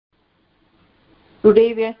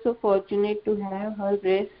Today we are so fortunate to have Her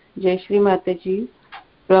Grace Jayashree Mataji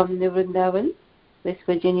from Vrindavan, West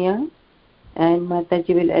Virginia, and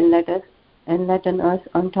Mataji will enlighten us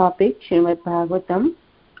on topic Srimad Bhagavatam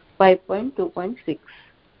 5.2.6.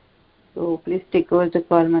 So please take over the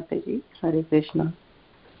call, Mataji. Hare Krishna.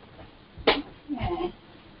 Okay.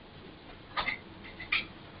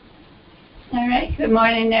 All right. Good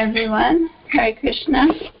morning, everyone. Hare Krishna.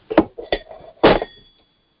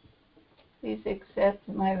 Please accept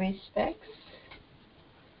my respects.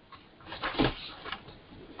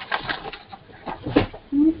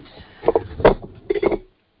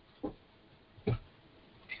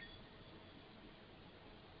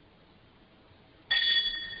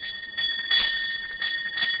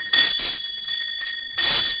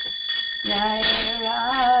 Jaya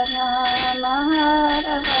Radha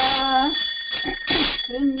Madhava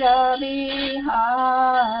Kunja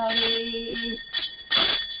Bihari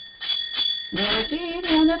Gopi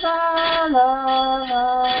Vrindavala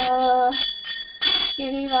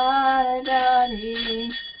Girivaradari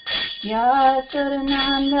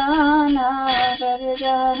Yasaranandana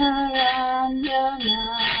Varjanayandana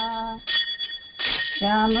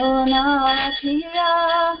Yamunatira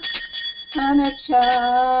Anachari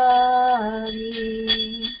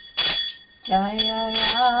Jaya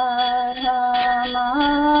Radha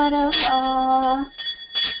Madhava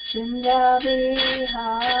Kunja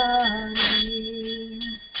Bihari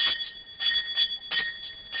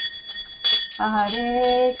Hare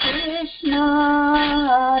Krishna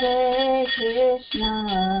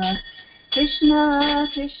Krishna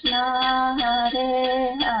Krishna Hare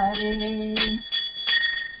Hare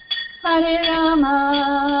Hare Rama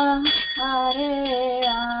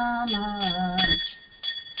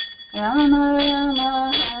Rama Rama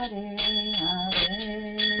Hare Hare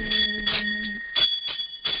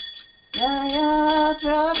Jaya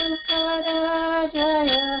Prabhupada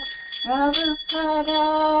Jaya Prabhupada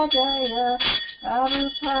Jaya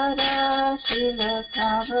Prabhupada Srila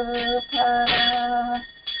Prabhupada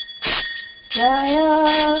Jaya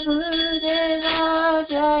Gurudeva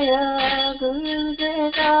Jaya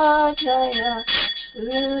Gurudeva Jaya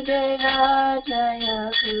Gurudeva Jaya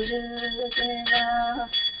Gurudeva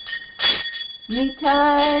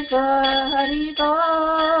Nitai Gaur Haribo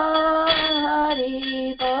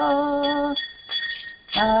Haribo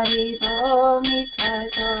Haribo Nitai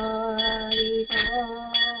Gaur Haribo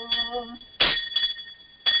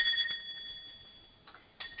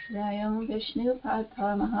Jayam Vishnu Pad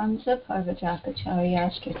Paramahansa Parvajapacharya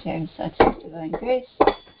Ashtratera Satis Divine Grace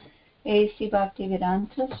A.C.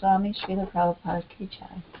 Bhaktivedanta Swami Srila Prabhupada Ki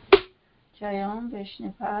Jai. Jayam Vishnu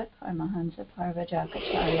Pad Paramahansa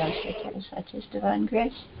Parvajapacharya Ashtratera Satis Divine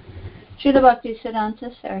Grace Srila Bhaktisiddhanta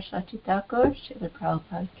Saraswati Thakur Srila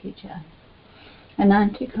Prabhupada Ki Jai.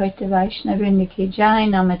 Ananti Koita Vaishnavrinda Ki Jai.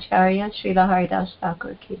 Namacharya Srila Haridas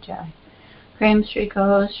Thakur Ki Jai. Prem Shri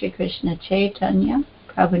Kaho Shri Krishna Chaitanya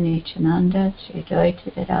Prabhu Nityananda Shri Advaita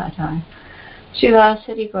Gadadhar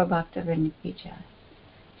Srivasadi Gaur Bhaktivinoda Ki Jai.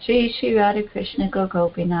 Shri Shri Radha Krishna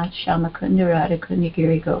Gopinath Shamakunda Radha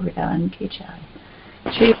Kundagiri Govardhan Ki Jai.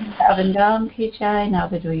 Shri Vrindavan Dham Ki Jai.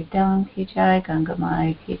 Navadvip Dham Ki Jai. Ganga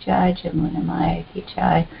Maya Ki Jai. Jamuna Maya Ki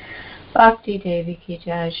Jai. Bhakti Devi Ki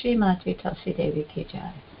Jai. Shri Mati Tulsi Devi Ki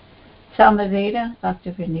Jai. Samaveda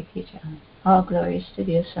Bhaktivinoda Ki Jai. All glories to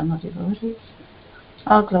the assembled devotees.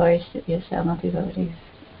 All glories to the assembled devotees.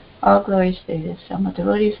 All glories to the assembled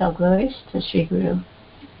devotees. All glories to Sri Guru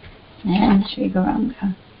and Sri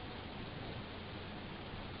Gauranga.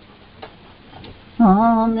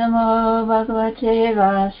 Om Namo Bhagavate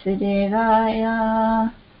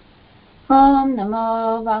Vasudevaya. Om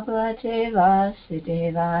Namo Bhagavate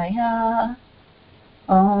Vasudevaya.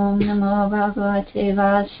 Om Namo Bhagavate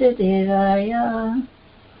Vasudevaya.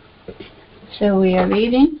 So we are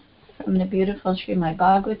reading from the beautiful Srimad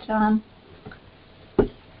Bhagavatam,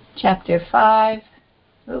 Chapter 5,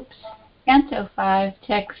 Canto 5,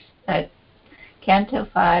 Canto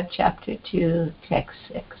 5, Chapter 2, Text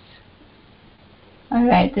 6. All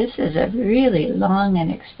right, this is a really long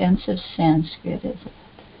and extensive Sanskrit, isn't it?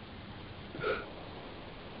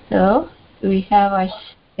 So, do we have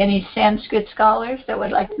any Sanskrit scholars that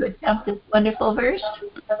would like to attempt this wonderful verse?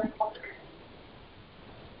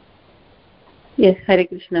 Yes, Hare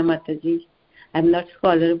Krishna Mataji. I'm not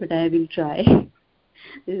scholar, but I will try.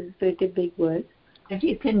 This is a pretty big word. If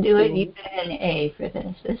you can do it, you get an A for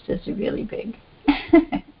this. This is really big.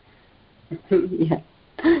 Yeah.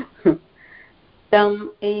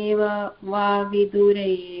 Tam eva va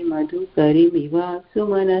vidure madhukarimiva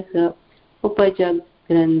sumanasa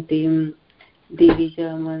upajagrantim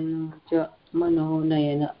divijamanja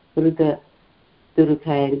manonayana hruda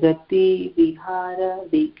दुर्धैर्गति विहार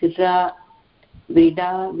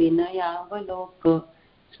व्रीडा विनयावलोक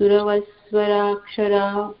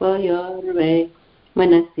सुरवस्वराक्षरापयर्वै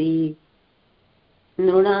मनसि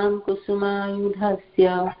नृणां कुसुमायुधस्य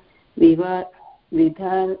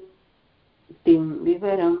विधर्तिं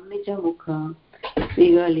विवरं निजमुख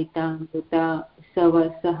विगलितामृता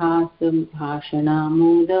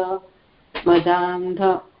सवसहासभाषणामोद मदान्ध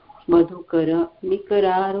मधुकर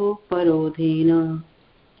निकरारोपरोधेन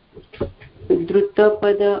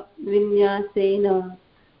द्रुतपदविन्यासेन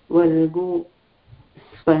वल्गु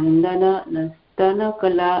स्पन्दन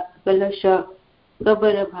नस्तनकला कलश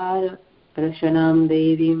कबरभार रशनां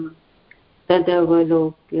देवीं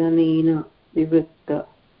तदवलोक्यनेन विवृत्त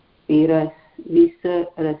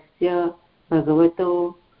विसरस्य भगवतो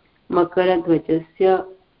मकरध्वजस्य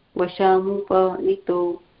वशामुपनीतो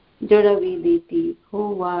जडविदिति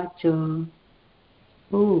होवाच.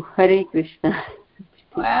 Oh, Hare Krishna.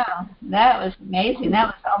 Wow, that was amazing. That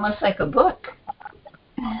was almost like a book.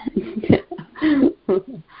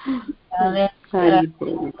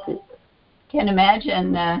 Can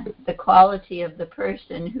imagine the quality of the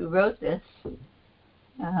person who wrote this.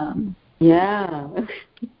 Yeah.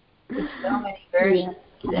 With so many versions,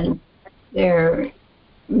 and they're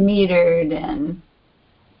metered and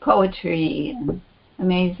poetry and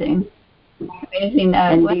amazing.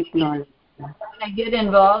 And deep knowledge. When I get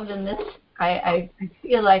involved in this, I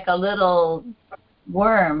feel like a little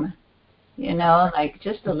worm, like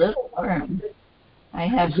just a little worm. I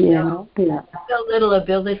have so little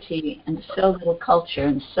ability and so little culture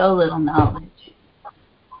and so little knowledge.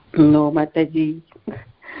 No, Mataji.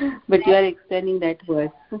 But you are explaining that verse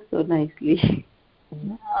so nicely.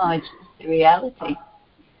 No, it's just the reality.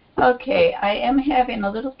 Okay, I am having a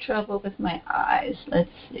little trouble with my eyes. Let's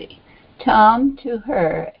see. Tom to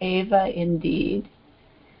her, Ava indeed.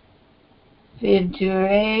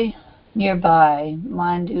 Vidure nearby,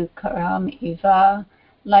 Mandu Karam Eva,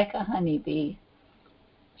 like a honeybee.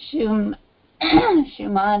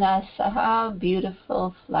 Shumana Saha,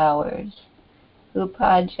 beautiful flowers.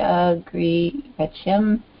 Upaja Gri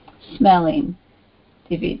Rachim, smelling.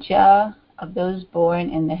 Divija, of those born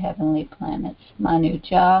in the heavenly planets.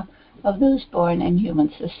 Manuja, of those born in human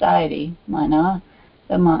society. Mana,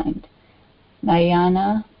 the mind.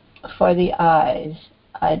 Nayana, for the eyes.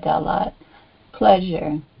 Adalat,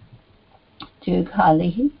 pleasure.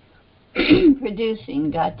 Jughali,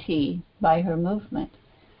 producing. Gati, by her movement.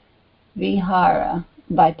 Vihara,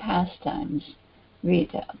 by pastimes.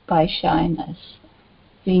 Rita, by shyness.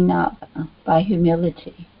 Vinava, by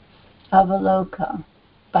humility. Avaloka,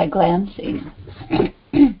 by glancing.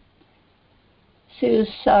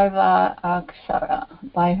 Susarva Aksara,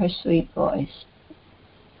 by her sweet voice.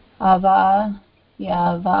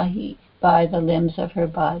 Avayavahi, by the limbs of her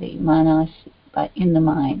body. Manas, in the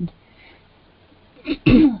mind.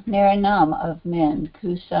 Niranam, of men.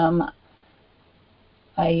 Kusam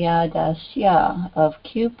Ayadasya, of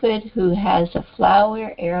Cupid, who has a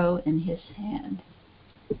flower arrow in his hand.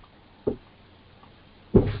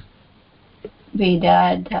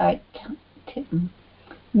 Vidadatim,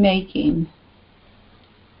 making.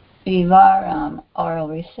 Vivaram, oral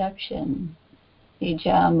reception.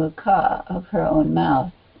 Ijamukha, of her own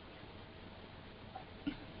mouth.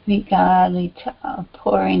 Vigalita,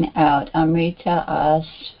 pouring out. Amrita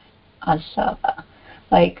asava,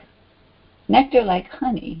 like nectar, like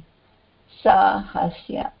honey.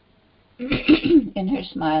 Sahasya, in her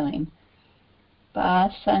smiling.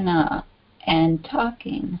 Vasana, and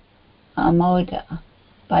talking. Amoda,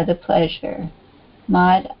 by the pleasure.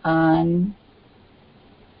 Mad an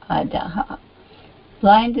adaha,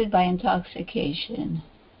 blinded by intoxication.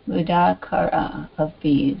 Mudakara, of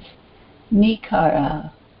bees.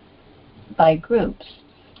 Nikara, by groups.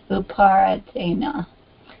 Uparatena,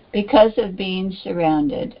 because of being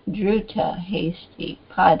surrounded. Druta, hasty.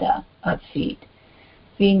 Pada, of feet.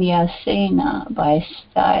 Vinyasena, by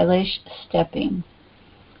stylish stepping.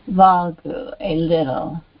 Valgu, a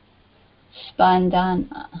little.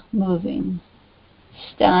 Spandana, moving.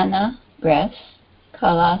 Stana, breasts.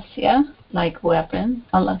 Kalasya, like weapon.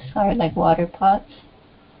 Like water pots.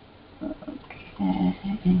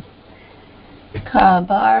 Okay.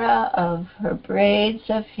 Kabara, of her braids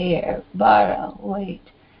of hair. Bara, weight.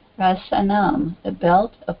 Rasanam, the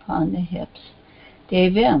belt upon the hips.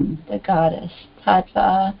 Devim, the goddess.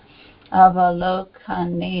 Tattva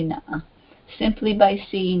avalokanena, simply by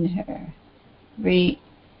seeing her.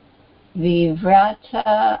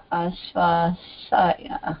 Vivrata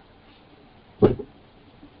asvasaya,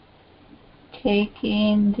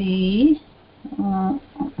 taking the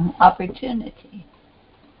opportunity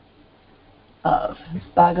of.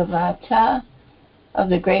 Bhagavata of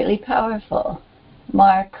the greatly powerful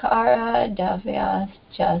Markara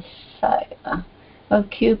Davyajasaya of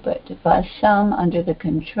Cupid, Vasam under the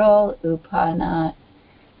control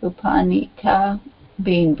Upanita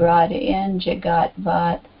being brought in,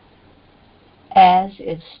 Jagatvat as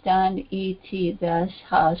if stunned, iti thus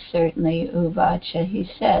how certainly Uvacha he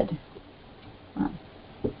said.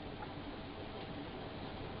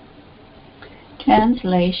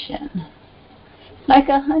 Translation. Like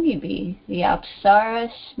a honeybee, the Apsara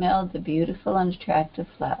smelled the beautiful and attractive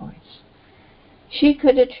flowers. She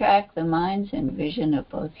could attract the minds and vision of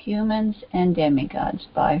both humans and demigods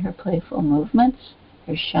by her playful movements,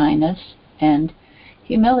 her shyness and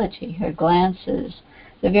humility, her glances,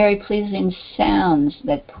 the very pleasing sounds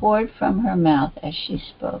that poured from her mouth as she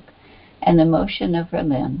spoke, and the motion of her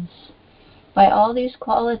limbs. By all these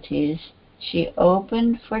qualities, she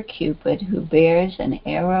opened for Cupid, who bears an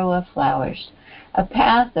arrow of flowers, a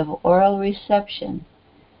path of oral reception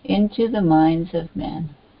into the minds of men.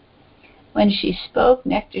 When she spoke,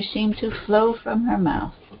 nectar seemed to flow from her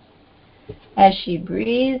mouth. As she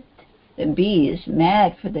breathed, the bees,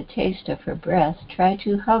 mad for the taste of her breath, tried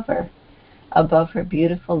to hover above her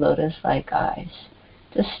beautiful lotus-like eyes.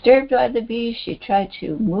 Disturbed by the bees, she tried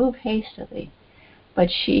to move hastily, but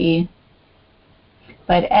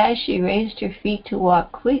as she raised her feet to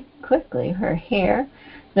walk quickly, her hair,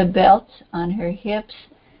 the belts on her hips,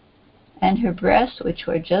 and her breasts, which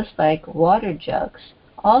were just like water jugs,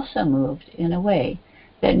 also moved in a way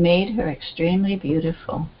that made her extremely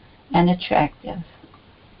beautiful and attractive.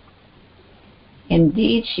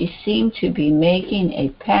 Indeed, she seemed to be making a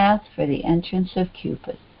path for the entrance of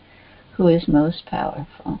Cupid, who is most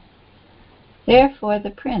powerful. Therefore,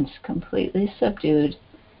 the prince, completely subdued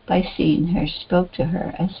by seeing her, spoke to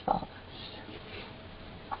her as follows.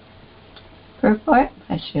 Purport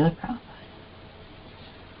by Srila Prabhupada.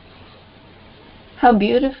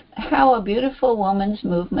 How a beautiful woman's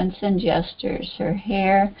movements and gestures, her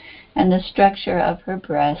hair, and the structure of her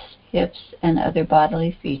breasts, hips, and other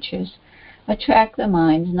bodily features attract the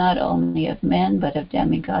minds not only of men but of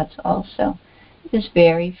demigods also, is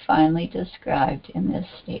very finely described in this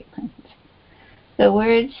statement. The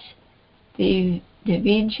words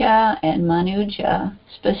Divija and Manuja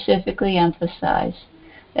specifically emphasize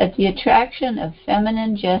that the attraction of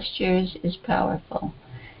feminine gestures is powerful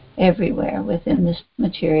everywhere within this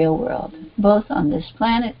material world, both on this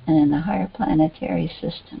planet and in the higher planetary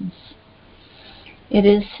systems. It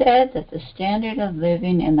is said that the standard of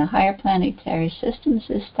living in the higher planetary systems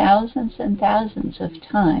is thousands and thousands of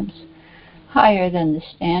times higher than the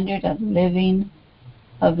standard of living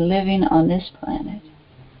on this planet.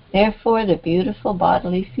 Therefore, the beautiful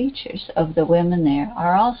bodily features of the women there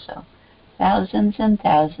are also thousands and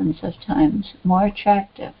thousands of times more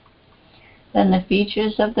attractive than the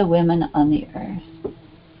features of the women on the earth.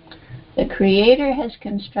 The Creator has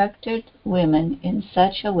constructed women in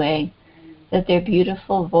such a way that their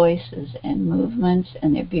beautiful voices and movements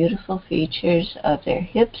and their beautiful features of their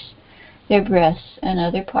hips, their breasts, and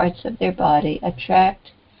other parts of their body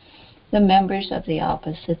attract the members of the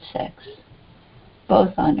opposite sex,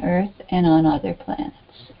 both on earth and on other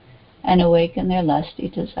planets, and awaken their lusty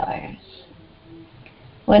desires.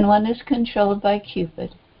 When one is controlled by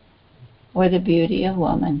Cupid, or the beauty of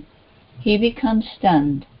woman, he becomes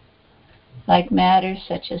stunned, like matter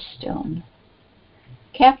such as stone.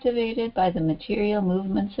 Captivated by the material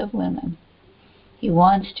movements of women, he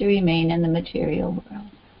wants to remain in the material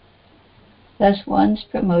world. Thus one's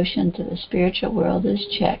promotion to the spiritual world is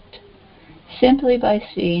checked simply by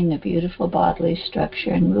seeing the beautiful bodily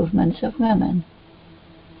structure and movements of women.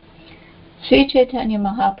 Sri Chaitanya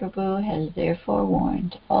Mahaprabhu has therefore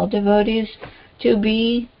warned all devotees to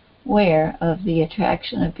beware of the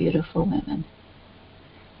attraction of beautiful women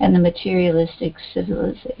and the materialistic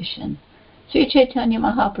civilization. Sri Chaitanya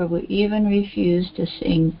Mahaprabhu even refused to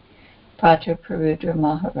sing Prataparudra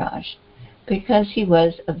Maharaj because he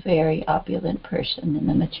was a very opulent person in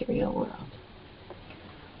the material world.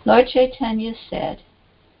 Lord Chaitanya said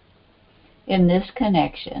in this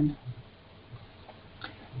connection,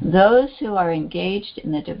 those who are engaged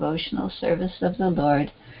in the devotional service of the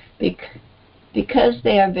Lord because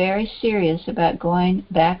they are very serious about going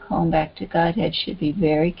back home, back to Godhead, should be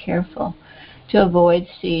very careful to avoid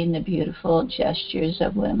seeing the beautiful gestures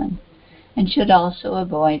of women, and should also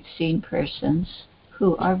avoid seeing persons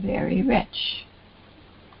who are very rich.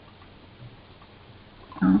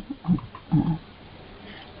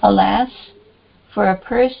 Alas, for a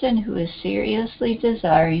person who is seriously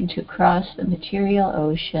desiring to cross the material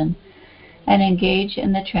ocean and engage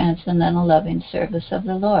in the transcendental loving service of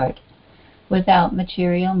the Lord without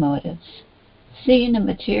material motives, seeing a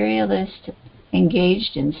materialist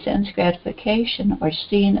engaged in sense gratification or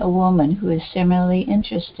seeing a woman who is similarly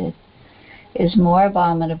interested is more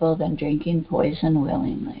abominable than drinking poison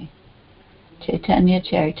willingly. Chaitanya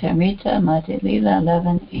Charitamrita, Madhya Lila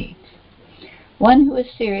 11:8. One who is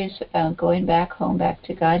serious about going back home, back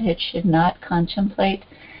to Godhead, should not contemplate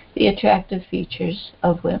the attractive features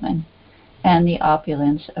of women and the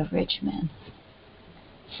opulence of rich men.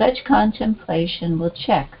 Such contemplation will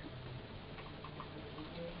check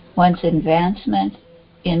one's advancement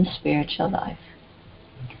in spiritual life.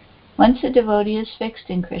 Once a devotee is fixed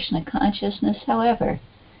in Krishna consciousness, however,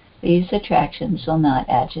 these attractions will not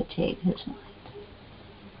agitate his mind.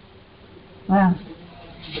 Wow.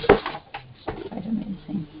 Quite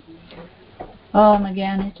amazing. Om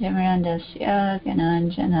Jnana-timirandasya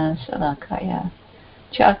Gyananjana Salakaya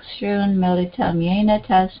Chakshrun Militam Yena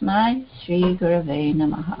Tasmai Sri Gurave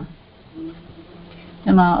Namaha.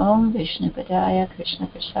 Nama Om Vishnupadaya Krishna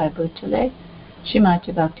Prasad Bhutale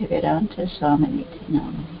Srimati Bhaktivedanta Swaminiti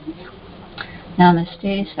Nama.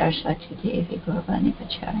 Namaste Saraswati Devi Gauravani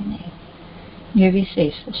Pacharine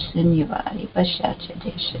Nirvisesa Sinyavadi Vashacha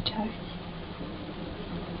Deshacharini.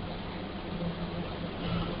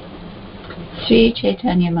 Sri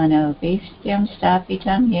Chaitanya Mano Bhishtyam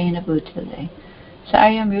Stapitam Yena Bhutale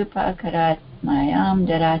Saryam Rupa Karat Mayam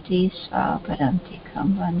Darati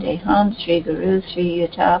Svapadantikam Vandeham Sri Guru Sri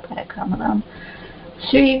Yuta Padakamalam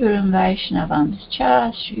Sri Gurum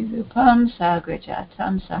Vaishnavamscha Sri Rupam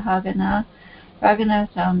Sagrajatam Sahagana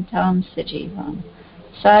Raghunatham Tam Sajivam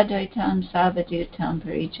Sadvaitam Savadutam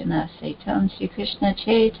Parijana Setam Sri Krishna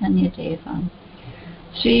Chaitanya Devam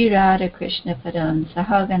Sri Radha Krishna Padam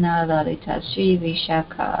Sahagana Lalita Sri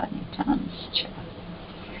Vishakha Nitamscha.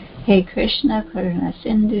 Hey Krishna Karuna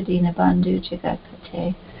Sindhu Dinabandhu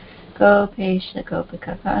Jagapate Gopesha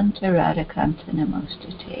Gopika Kanta Radha Kanta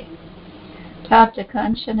Namostute Tapta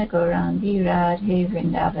Kanchana Gaurangi Radhe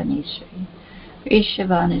Vrindavaneshwari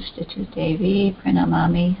Rishabhanustatute Devi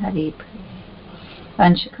Pranamami Hari Priye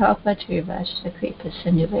Vanchakalpa Trivashta Kripa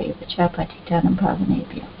Sindhuve Vachapatitanam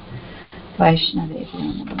Pavanebhyo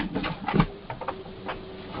Vaishnavebhyo Namo.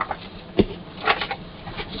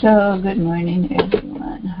 So, good morning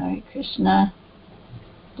everyone. Hare Krishna.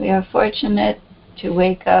 We are fortunate to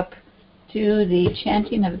wake up to the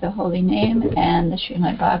chanting of the holy name and the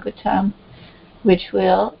Srimad Bhagavatam, which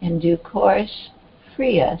will, in due course,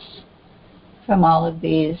 free us from all of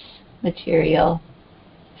these material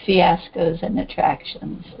fiascos and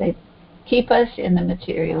attractions. They keep us in the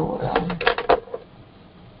material world.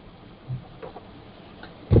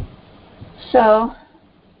 So,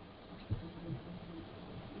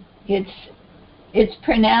 it's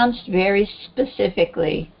pronounced very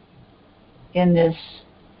specifically in this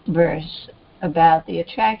verse about the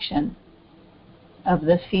attraction of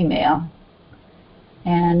the female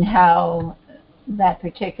and how that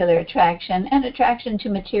particular attraction and attraction to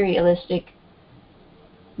materialistic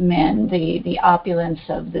men, the opulence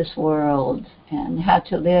of this world, and how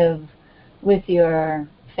to live with your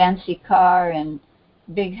fancy car and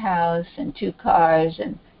big house and 2 cars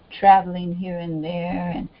and traveling here and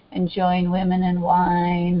there and enjoying women and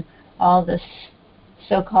wine, all the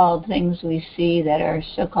so-called things we see that are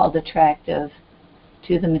so-called attractive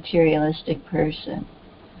to the materialistic person.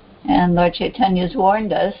 And Lord Chaitanya has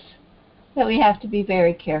warned us that we have to be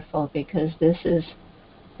very careful, because this is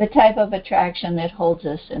the type of attraction that holds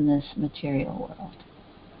us in this material world.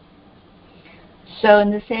 So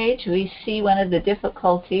in this age, we see one of the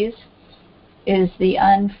difficulties is the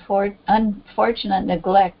unfortunate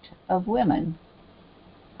neglect of women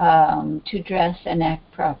to dress and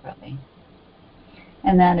act properly,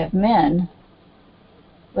 and that of men,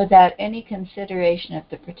 without any consideration of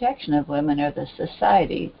the protection of women or the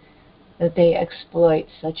society, that they exploit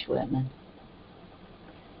such women.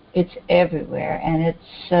 It's everywhere, and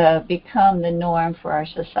it's become the norm for our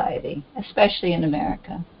society, especially in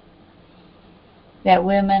America, that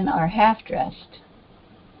women are half-dressed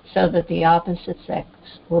so that the opposite sex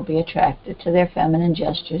will be attracted to their feminine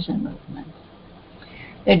gestures and movements.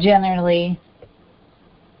 They're generally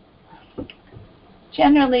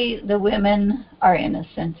the women are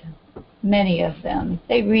innocent, many of them.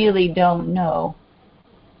 They really don't know.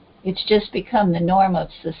 It's just become the norm of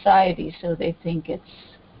society, so they think it's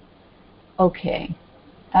okay.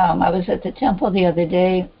 I was at the temple the other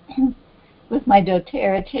day with my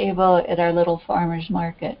doTERRA table at our little farmer's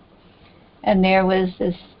market, and there was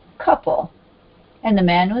this couple, and the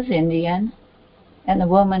man was Indian, and the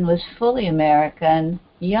woman was fully American,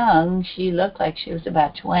 young. She looked like she was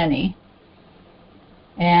about 20,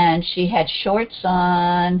 and she had shorts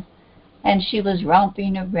on, and she was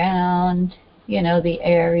romping around, the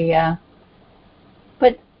area.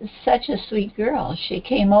 But such a sweet girl. She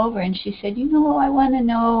came over and she said, I want to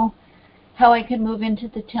know how I can move into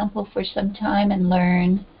the temple for some time and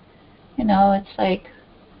learn. It's like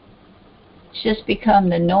it's just become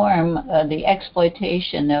the norm, the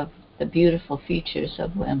exploitation of the beautiful features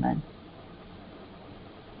of women.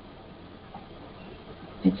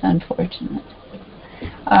 It's unfortunate.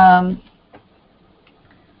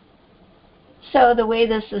 So the way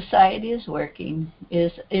the society is working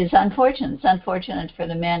is unfortunate. It's unfortunate for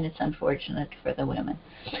the men. It's unfortunate for the women.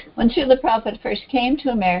 When Srila Prabhupada first came to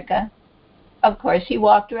America, of course, he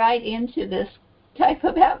walked right into this type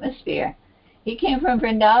of atmosphere. He came from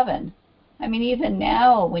Vrindavan. I mean, even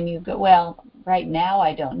now when you go, well, right now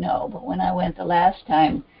I don't know, but when I went the last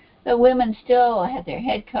time, the women still had their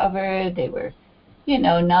head covered. They were,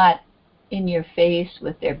 not in your face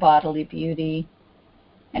with their bodily beauty.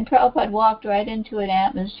 And Prabhupada walked right into an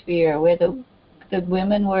atmosphere where the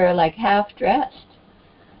women were like half dressed.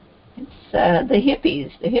 It's the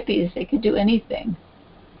hippies. The hippies, they could do anything.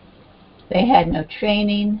 They had no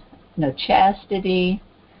training, no chastity.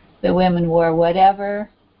 The women wore whatever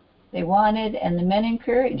they wanted, and the men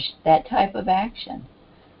encouraged that type of action.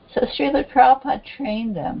 So Srila Prabhupada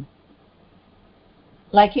trained them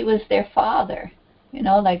like he was their father,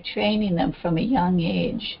 like training them from a young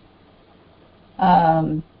age.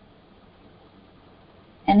 And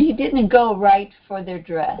he didn't go right for their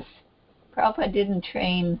dress. Prabhupada didn't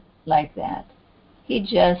train like that. He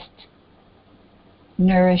just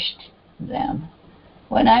nourished them.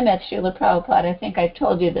 When I met Srila Prabhupada, I think I've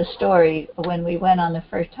told you the story, when we went on the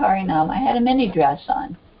first Harinam, I had a mini dress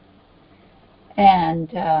on. And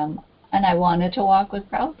I wanted to walk with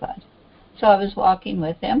Prabhupada. So I was walking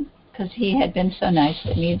with him because he had been so nice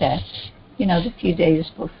to me that, the few days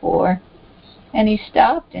before. And he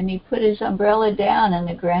stopped and he put his umbrella down on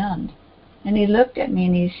the ground. And he looked at me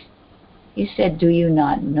and he said, "Do you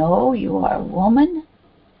not know you are a woman?"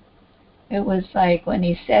 It was like when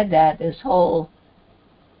he said that, this whole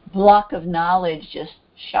block of knowledge just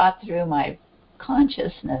shot through my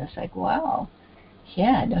consciousness. Like, wow,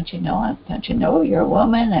 yeah, don't you know you're a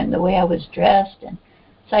woman? And the way I was dressed. And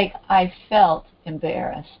it's like I felt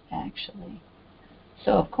embarrassed, actually.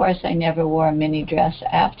 So, of course, I never wore a mini dress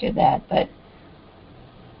after that. But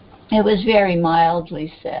it was very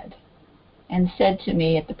mildly said, and said to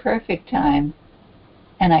me at the perfect time,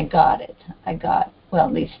 and I got it. Well,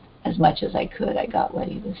 at least as much as I could, I got what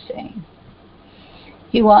he was saying.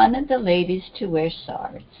 He wanted the ladies to wear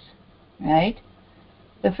saris, right?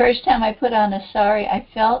 The first time I put on a sari, I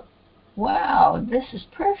felt, wow, this is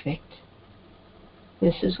perfect.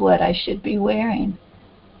 This is what I should be wearing.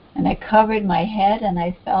 And I covered my head and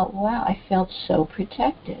I felt, wow, I felt so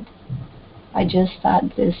protected. I just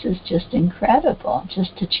thought, this is just incredible.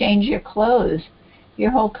 Just to change your clothes,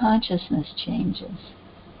 your whole consciousness changes.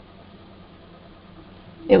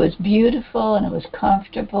 It was beautiful and it was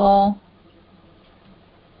comfortable.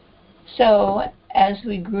 So as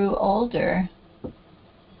we grew older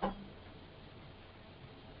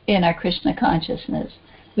in our Krishna consciousness,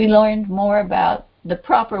 we learned more about the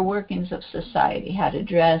proper workings of society, how to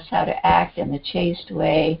dress, how to act in a chaste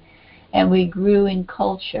way, and we grew in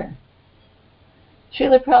culture.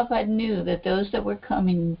 Srila Prabhupada knew that those that were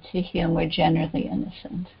coming to him were generally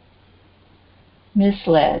innocent,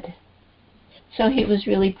 misled. So he was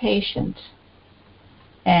really patient.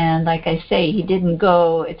 And like I say, he didn't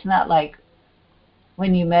go, it's not like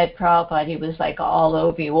when you met Prabhupada, he was like all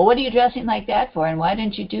over you. Well, what are you dressing like that for? And why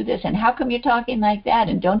didn't you do this? And how come you're talking like that?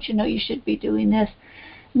 And don't you know you should be doing this?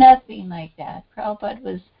 Nothing like that. Prabhupada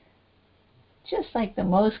was just like the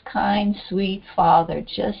most kind, sweet father,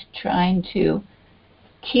 just trying to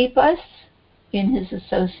keep us in his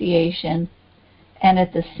association and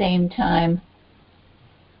at the same time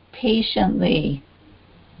patiently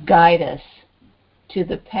guide us to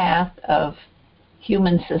the path of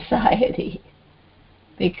human society,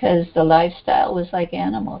 because the lifestyle was like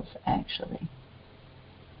animals, actually.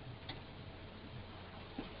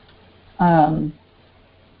 When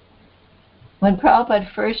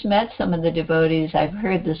Prabhupada first met some of the devotees, I've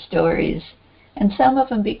heard the stories, and some of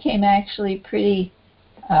them became actually pretty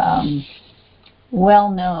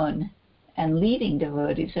well-known and leading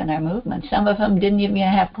devotees in our movement. Some of them didn't even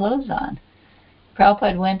have clothes on.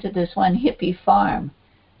 Prabhupada went to this one hippie farm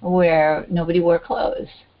where nobody wore clothes.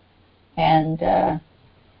 And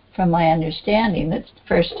from my understanding, that's the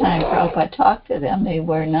first time Prabhupada talked to them, they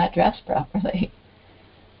were not dressed properly.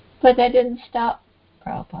 But that didn't stop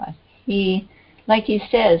Prabhupada. He, like he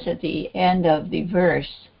says at the end of the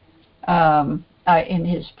verse in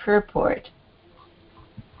his purport,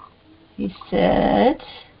 he said,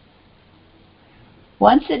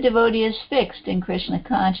 Once a devotee is fixed in Krishna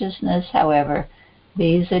consciousness, however,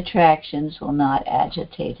 these attractions will not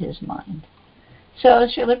agitate his mind. So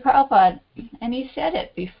Srila Prabhupada, and he said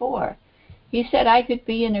it before, he said I could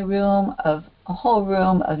be in a whole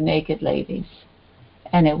room of naked ladies,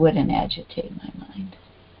 and it wouldn't agitate my mind.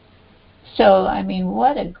 So, I mean,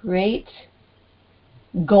 what a great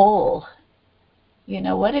goal.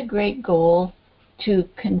 What a great goal to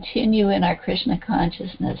continue in our Krishna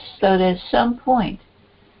consciousness so that at some point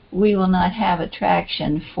we will not have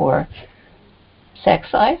attraction for sex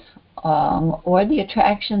life or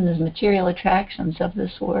the material attractions of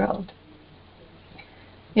this world.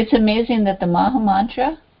 It's amazing that the Maha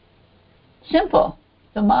Mantra, simple,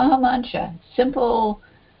 the Maha Mantra, simple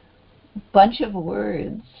bunch of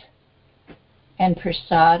words, and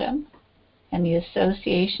prasadam and the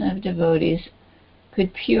association of devotees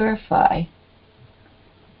could purify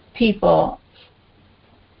people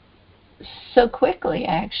so quickly,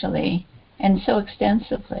 actually, and so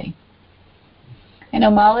extensively. I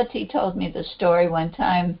know Malati told me the story one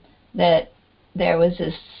time that there was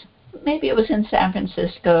this, maybe it was in San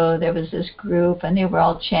Francisco, there was this group and they were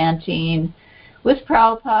all chanting with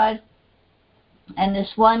Prabhupada, and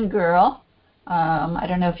this one girl, I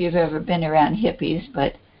don't know if you've ever been around hippies,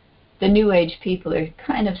 but the New Age people are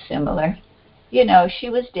kind of similar. She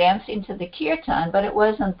was dancing to the kirtan, but it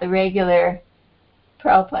wasn't the regular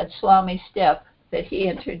Prabhupada Swami step that he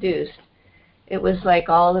introduced. It was like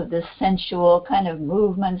all of this sensual kind of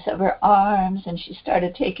movements of her arms, and she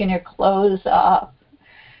started taking her clothes off.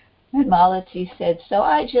 And Malati said, so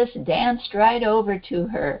I just danced right over to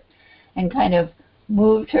her and kind of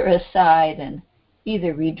moved her aside and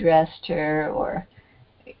either redressed her or,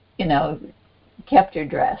 kept her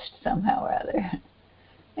dressed somehow or other.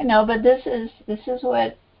 But this is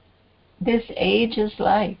what this age is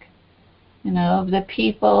like. The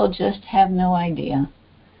people just have no idea.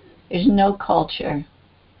 There's no culture.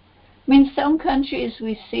 I mean, some countries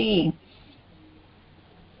we see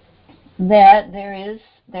that there is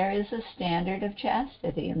a standard of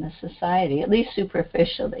chastity in the society, at least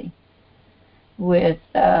superficially, with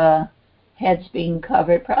heads being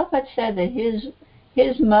covered. Prabhupada said that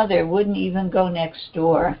his mother wouldn't even go next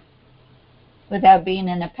door without being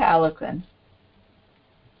in a palanquin.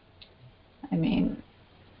 I mean,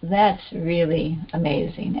 that's really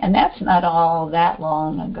amazing. And that's not all that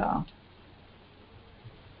long ago.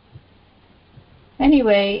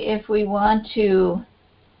 Anyway, if we want to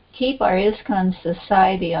keep our ISKCON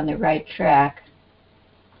society on the right track,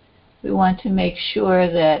 we want to make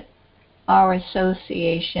sure that our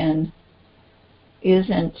association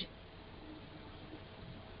isn't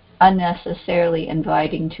unnecessarily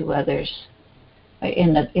inviting to others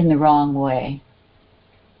in the wrong way.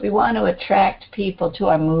 We want to attract people to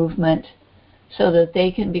our movement so that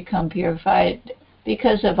they can become purified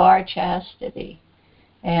because of our chastity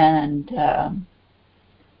and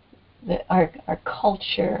our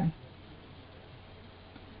culture.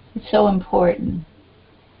 It's so important.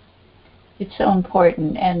 It's so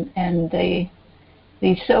important. And the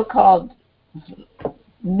so-called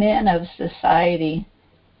men of society,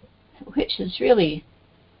 which is really,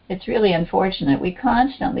 it's really unfortunate. We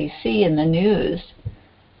constantly see in the news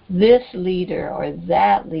this leader or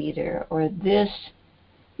that leader or this,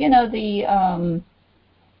 the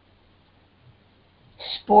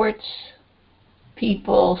sports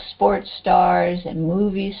people, sports stars and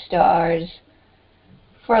movie stars,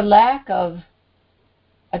 for lack of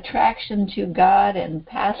attraction to God and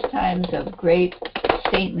pastimes of great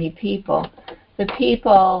saintly people, the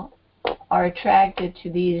people are attracted to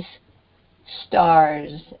these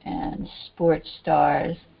stars and sports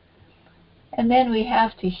stars. And then we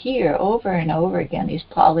have to hear over and over again these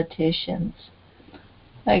politicians,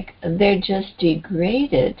 like they're just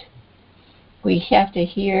degraded. We have to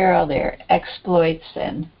hear all their exploits,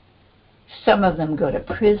 and some of them go to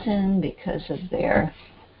prison because of their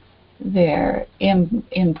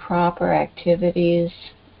improper activities.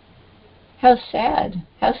 How sad.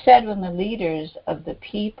 How sad when the leaders of the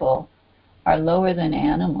people are lower than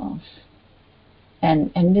animals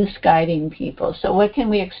and misguiding people. So what can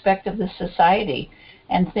we expect of the society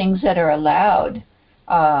and things that are allowed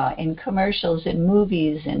in commercials, in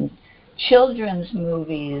movies, in children's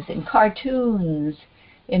movies, in cartoons,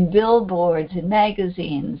 in billboards, in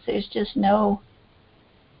magazines? There's just no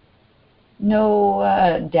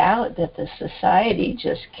doubt that the society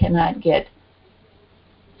just cannot get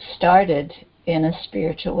started in a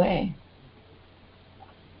spiritual way.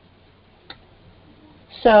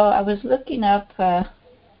 So I was looking up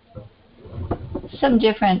some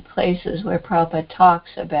different places where Prabhupada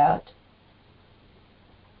talks about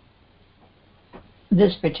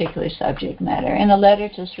this particular subject matter. In a letter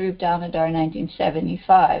to Swarup Damodar in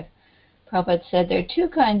 1975, Prabhupada said there are two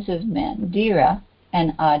kinds of men, Dhira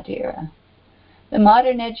and Adhira. The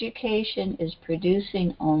modern education is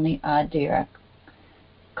producing only Adhira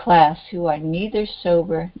class who are neither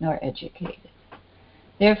sober nor educated.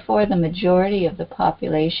 Therefore, the majority of the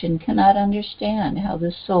population cannot understand how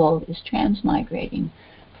the soul is transmigrating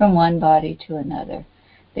from one body to another.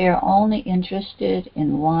 They are only interested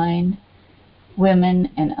in wine,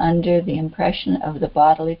 women, and under the impression of the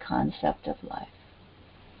bodily concept of life.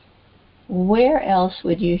 Where else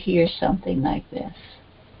would you hear something like this?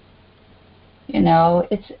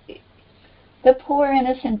 It's the poor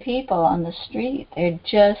innocent people on the street. They're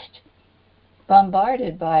just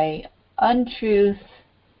bombarded by untruth,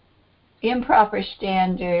 improper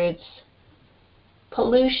standards,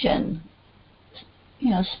 pollution,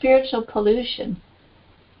 spiritual pollution.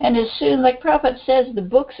 And as soon, like Prabhupada says, the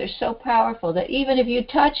books are so powerful that even if you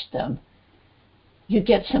touch them, you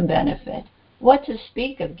get some benefit. What to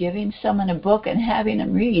speak of giving someone a book and having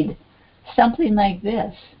them read something like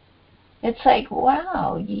this? It's like,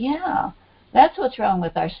 wow, yeah, that's what's wrong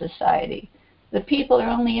with our society. The people are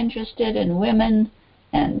only interested in women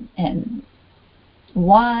and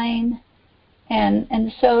wine,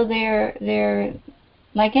 and so they're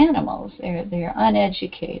like animals. They're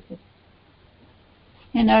uneducated.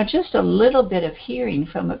 Just a little bit of hearing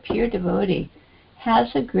from a pure devotee has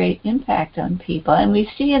a great impact on people. And we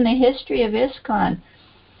see in the history of ISKCON,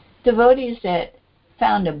 devotees that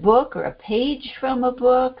found a book or a page from a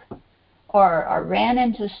book or ran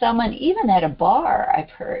into someone, even at a bar,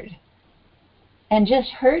 I've heard, and just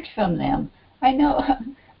heard from them. I know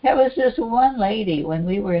there was this one lady when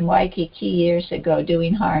we were in Waikiki years ago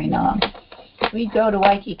doing Harinam. We'd go to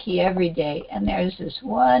Waikiki every day, and there's this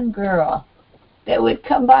one girl that would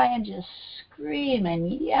come by and just scream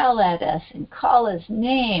and yell at us and call us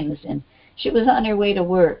names, and she was on her way to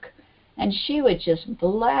work, and she would just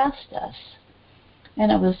blast us.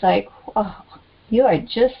 And it was like, oh, you are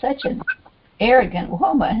just such an arrogant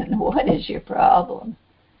woman. What is your problem?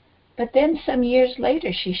 But then some years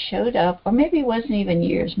later she showed up, or maybe it wasn't even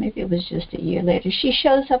years, maybe it was just a year later, she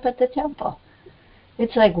shows up at the temple.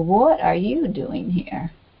 It's like, what are you doing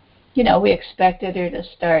here? We expected her to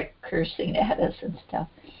start cursing at us and stuff.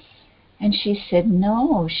 And she said,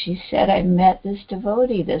 no. She said, I met this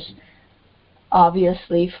devotee, this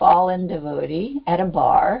obviously fallen devotee at a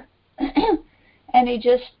bar. And he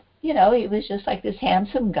just, he was just like this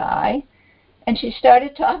handsome guy. And she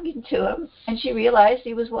started talking to him, and she realized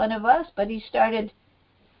he was one of us, but he started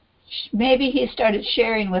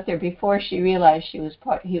sharing with her before she realized he was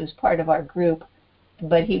part of our group,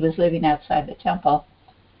 but he was living outside the temple.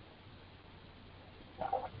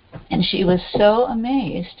 And she was so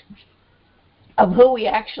amazed of who we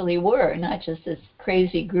actually were, not just this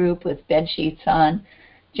crazy group with bed sheets on,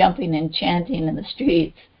 jumping and chanting in the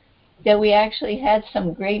streets, that we actually had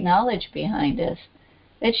some great knowledge behind us,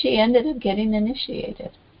 that she ended up getting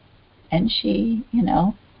initiated. And she,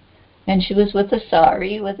 and she was with a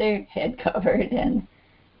sari, with her head covered, and,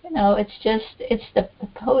 it's the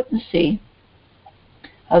potency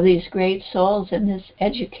of these great souls, and this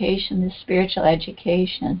education, this spiritual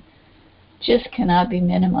education, just cannot be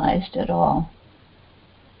minimized at all.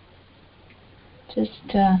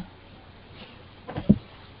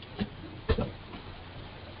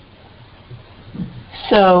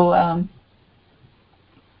 So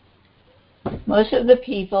most of the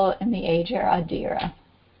people in the age are Adhira.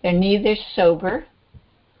 They're neither sober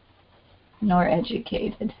nor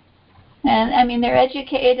educated. And I mean, they're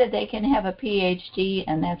educated, they can have a PhD,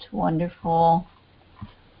 and that's wonderful.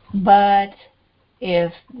 But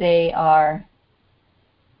if they are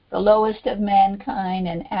the lowest of mankind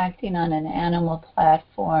and acting on an animal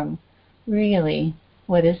platform, really,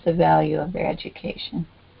 what is the value of their education?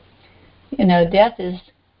 Death is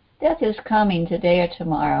coming today or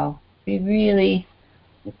tomorrow. I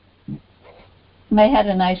had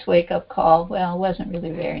a nice wake-up call. Well, it wasn't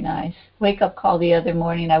really very nice. Wake-up call the other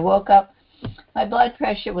morning. I woke up, my blood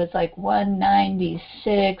pressure was like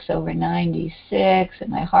 196/96, and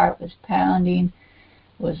my heart was pounding.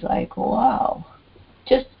 It was like, wow,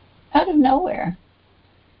 just out of nowhere,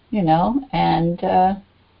 and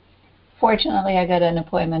fortunately I got an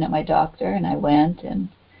appointment at my doctor, and I went,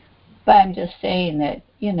 but I'm just saying that,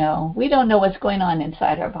 we don't know what's going on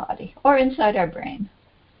inside our body or inside our brain.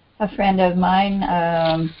 A friend of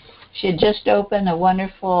mine, she had just opened a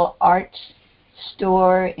wonderful art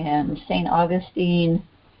store in St. Augustine,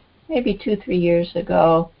 maybe 2-3 years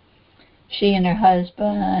ago. She and her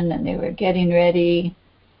husband, and they were getting ready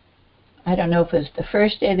I don't know if it was the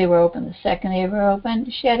first day they were open, the second day they were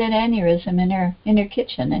open, she had an aneurysm in her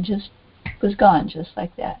kitchen and just was gone just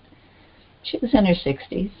like that. She was in her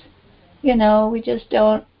 60s. You know, we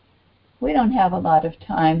don't have a lot of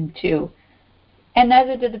time to, and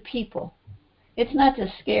neither do the people. It's not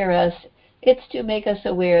to scare us, it's to make us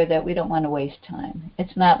aware that we don't want to waste time.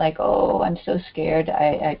 It's not like, oh, I'm so scared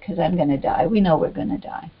because I'm going to die. We know we're going to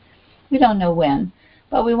die. We don't know when,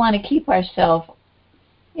 but we want to keep ourselves,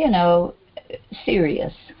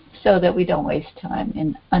 serious so that we don't waste time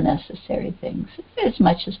in unnecessary things as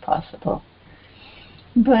much as possible.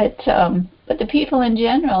 But the people in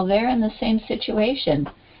general, they're in the same situation,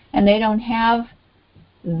 and they don't have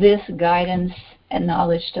this guidance and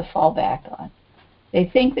knowledge to fall back on. They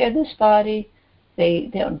think they're this body. They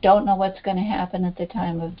don't know what's going to happen at the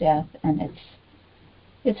time of death, and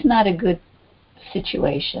it's not a good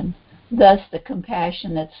situation. Thus, the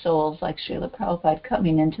compassionate souls like Srila Prabhupada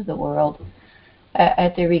coming into the world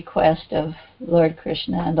at the request of Lord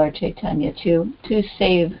Krishna and Lord Chaitanya to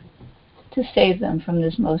save them from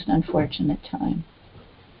this most unfortunate time.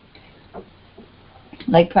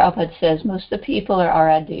 Like Prabhupada says, most of the people are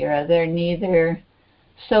aradhira. They're neither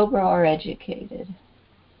sober or educated.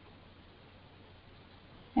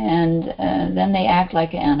 And then they act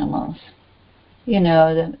like animals.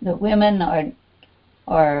 The women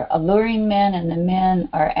are alluring men, and the men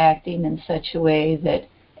are acting in such a way that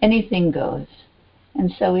anything goes.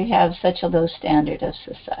 And so we have such a low standard of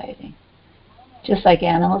society. Just like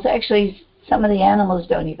animals. Actually, some of the animals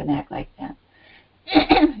don't even act like that.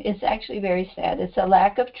 It's actually very sad. It's a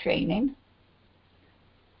lack of training.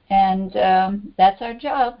 And that's our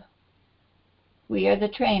job. We are the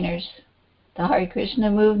trainers. The Hare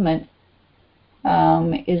Krishna movement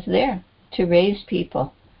is there to raise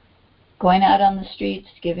people. Going out on the streets,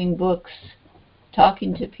 giving books,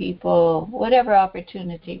 talking to people, whatever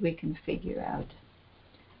opportunity we can figure out.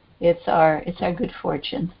 It's our good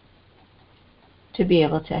fortune to be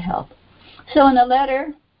able to help. So in a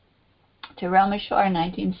letter to Rameshwar in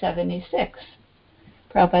 1976,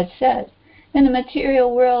 Prabhupada said, in the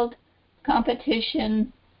material world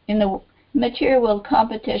competition,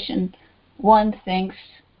 one thinks,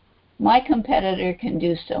 my competitor can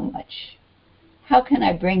do so much. How can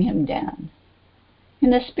I bring him down? In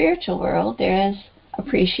the spiritual world, there is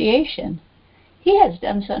appreciation. He has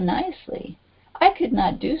done so nicely. I could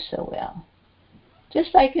not do so well.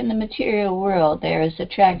 Just like in the material world, there is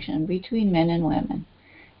attraction between men and women.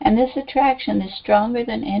 And this attraction is stronger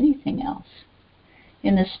than anything else.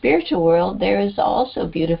 In the spiritual world, there is also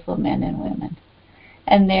beautiful men and women.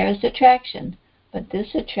 And there is attraction. But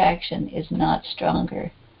this attraction is not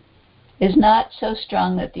so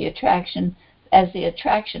strong that the attraction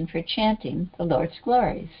for chanting the Lord's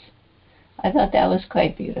glories. I thought that was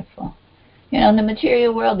quite beautiful. In the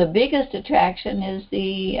material world, the biggest attraction is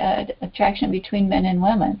the attraction between men and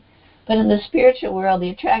women. But in the spiritual world, the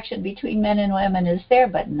attraction between men and women is there,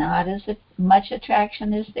 but not as much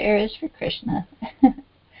attraction as there is for Krishna.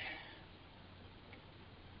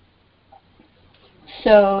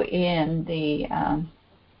 So in the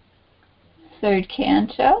third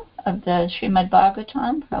canto of the Srimad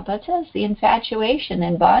Bhagavatam, Prabhupada says, the infatuation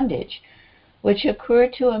and bondage which occur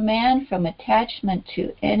to a man from attachment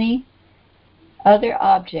to any other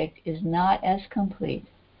object is not as complete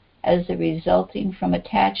as the resulting from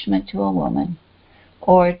attachment to a woman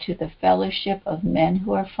or to the fellowship of men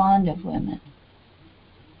who are fond of women.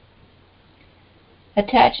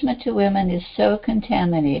 Attachment to women is so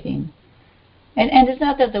contaminating. And it's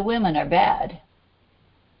not that the women are bad.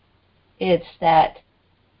 It's that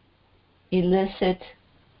illicit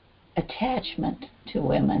attachment to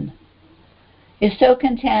women is so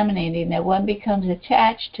contaminating that one becomes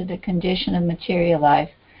attached to the condition of material life,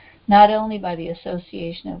 not only by the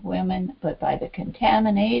association of women, but by the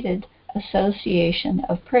contaminated association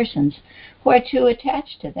of persons who are too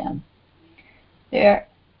attached to them. There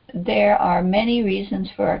are many reasons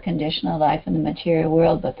for our conditional life in the material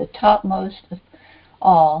world, but the topmost of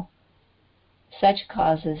all such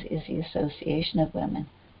causes is the association of women,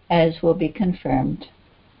 as will be confirmed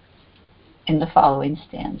in the following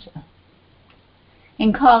stanza.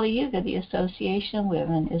 In Kali Yuga, the association of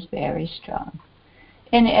women is very strong.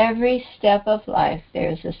 In every step of life, there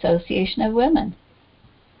is association of women.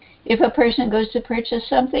 If a person goes to purchase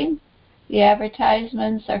something, the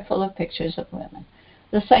advertisements are full of pictures of women.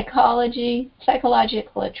 The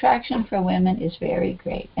psychological attraction for women is very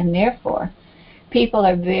great, and therefore, people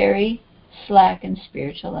are very slack in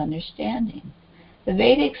spiritual understanding. The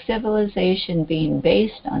Vedic civilization, being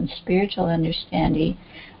based on spiritual understanding,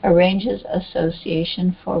 arranges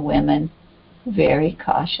association for women very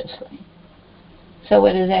cautiously. So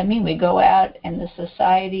what does that mean? We go out in the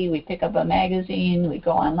society, we pick up a magazine, we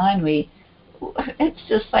go online, it's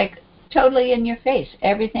just like totally in your face.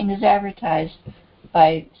 Everything is advertised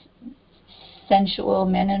by sensual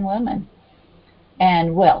men and women.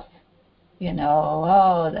 And wealth.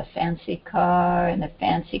 The fancy car and the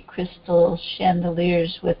fancy crystal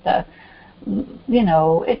chandeliers with the,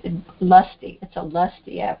 lusty. It's a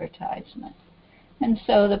lusty advertisement. And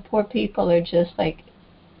so the poor people are just like,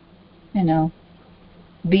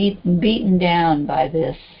 beaten down by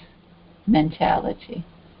this mentality.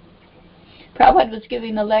 Prabhupada was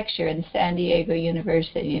giving a lecture in San Diego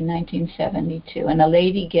University in 1972, and a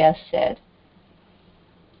lady guest said,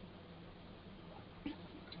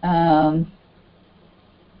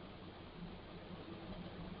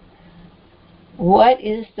 what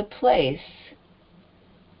is the place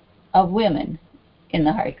of women in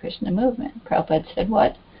the Hare Krishna movement? Prabhupada said,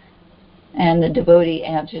 what? And the devotee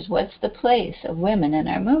answers, what's the place of women in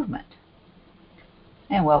our movement?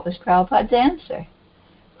 And what was Prabhupada's answer?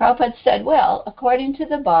 Prabhupada said, well, according to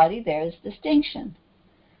the body, there is distinction.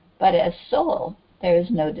 But as soul, there is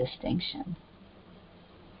no distinction.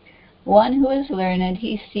 One who is learned,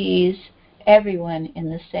 he sees everyone in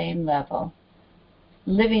the same level.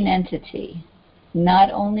 Living entity.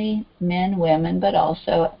 Not only men, women, but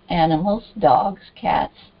also animals, dogs,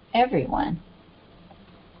 cats, everyone.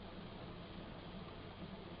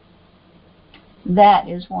 That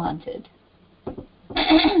is wanted.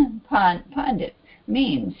 Pandit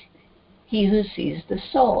means he who sees the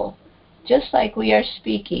soul, just like we are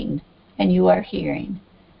speaking and you are hearing.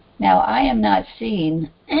 Now, I am not seeing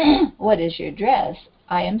what is your dress.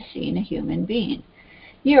 I am seeing a human being.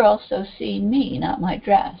 You're also seeing me, not my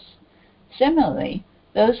dress. Similarly,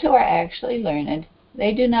 those who are actually learned,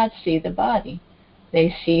 they do not see the body.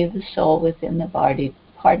 They see the soul within the body,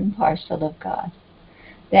 part and parcel of God.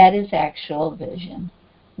 That is actual vision,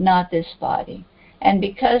 not this body. And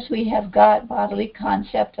because we have got bodily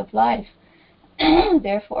concept of life,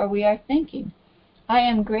 therefore we are thinking, I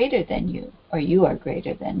am greater than you, or you are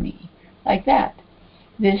greater than me. Like that.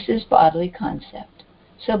 This is bodily concept.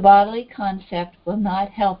 So bodily concept will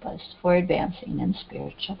not help us for advancing in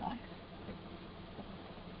spiritual life.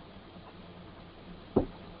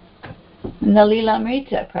 In the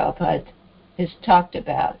Lilamrita, Prabhupada is talked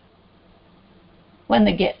about. When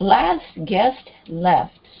the last guest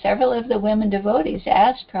left, several of the women devotees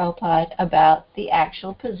asked Prabhupada about the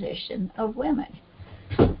actual position of women.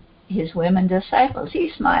 His women disciples, he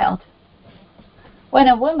smiled. When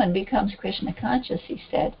a woman becomes Krishna conscious, he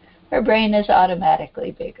said, her brain is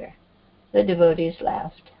automatically bigger. The devotees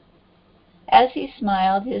laughed. As he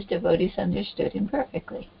smiled, his devotees understood him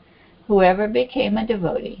perfectly. Whoever became a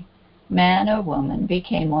devotee, man or woman,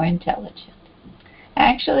 became more intelligent.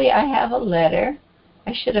 Actually, I have a letter,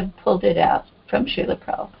 I should have pulled it out, from Srila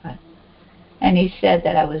Prabhupada. And he said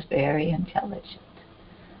that I was very intelligent.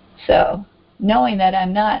 So, knowing that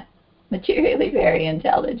I'm not materially very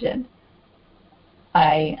intelligent,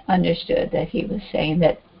 I understood that he was saying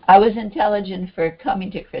that I was intelligent for coming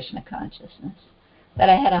to Krishna consciousness, that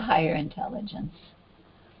I had a higher intelligence.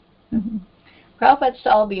 Prabhupada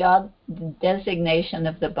saw beyond the designation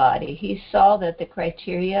of the body. He saw that the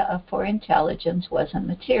criteria for intelligence wasn't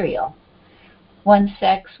material. One's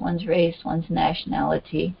sex, one's race, one's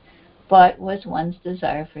nationality, but was one's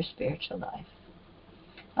desire for spiritual life.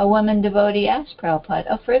 A woman devotee asked Prabhupada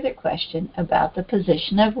a further question about the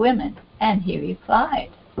position of women, and he replied,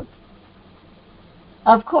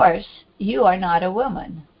 of course, you are not a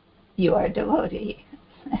woman. You are a devotee.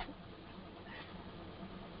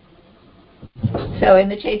 So in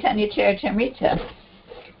the Chaitanya Charitamrita,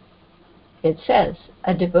 it says,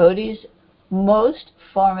 a devotee's most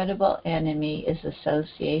formidable enemy is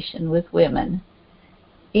association with women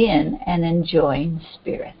in an enjoying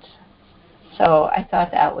spirit. So I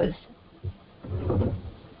thought that was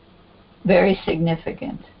very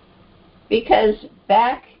significant. Because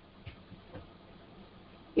back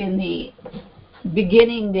in the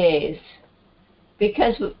beginning days,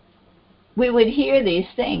 because we would hear these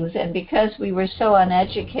things, and because we were so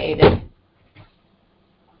uneducated,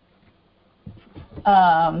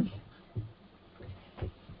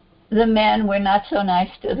 the men were not so nice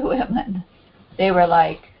to the women. They were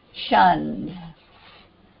like shunned.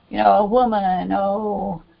 A woman,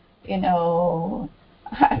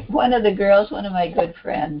 one of the girls, one of my good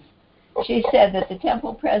friends, she said that the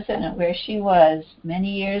temple president where she was many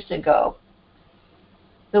years ago,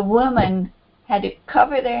 the woman had to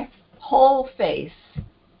cover their whole face,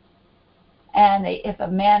 and if a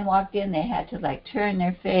man walked in, they had to turn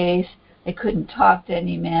their face. They couldn't talk to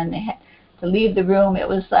any man. They had to leave the room. It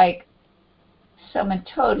was like someone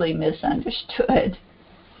totally misunderstood,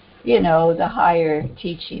 the higher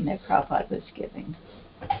teaching that Prabhupada was giving.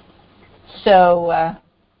 So,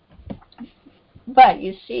 but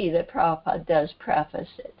you see that Prabhupada does preface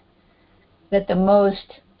it, that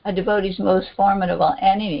a devotee's most formidable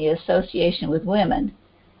enemy is association with women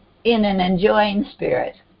in an enjoying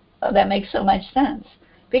spirit. Well, that makes so much sense.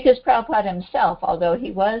 Because Prabhupada himself, although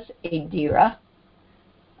he was a dhira,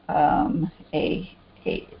 a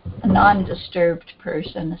non-disturbed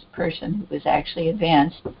person, a person who was actually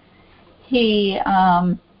advanced, he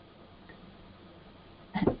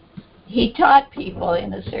taught people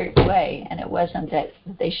in a certain way, and it wasn't that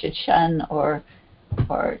they should shun or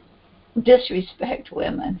disrespect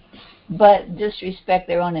women, but disrespect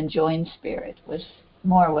their own enjoying spirit was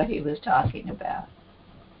more what he was talking about.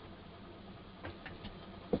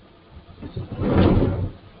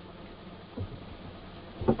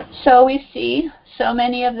 So we see so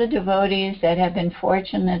many of the devotees that have been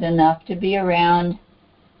fortunate enough to be around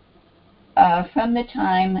from the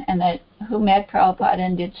time and who met Prabhupada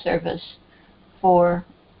and did service for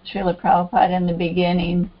Srila Prabhupada in the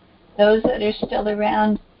beginning. Those that are still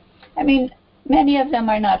around, I mean, many of them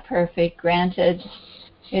are not perfect, granted.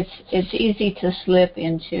 It's easy to slip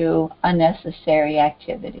into unnecessary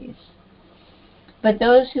activities. But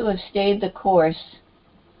those who have stayed the course,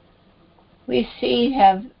 we see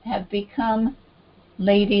have become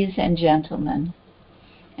ladies and gentlemen,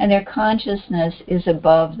 and their consciousness is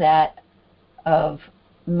above that of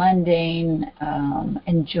mundane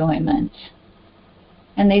enjoyment.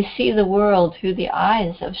 And they see the world through the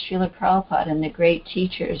eyes of Srila Prabhupada and the great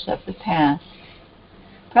teachers of the past.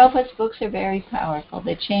 Prabhupada's books are very powerful.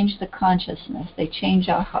 They change the consciousness. They change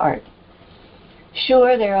our heart.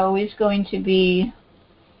 Sure, they're always going to be,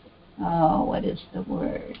 what is the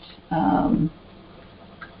word?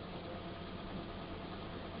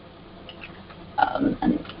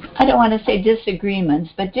 I don't want to say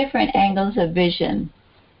disagreements, but different angles of vision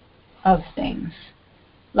of things.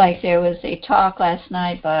 Like there was a talk last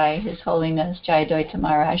night by His Holiness Jayadvaita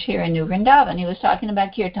Maharaj here in New Vrindavan. He was talking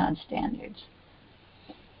about kirtan standards.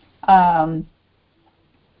 Now,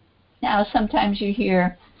 sometimes you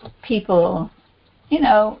hear people,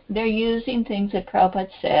 they're using things that Prabhupada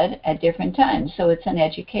said at different times, so it's an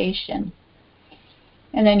education.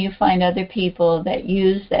 And then you find other people that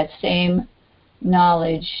use that same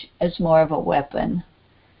knowledge as more of a weapon,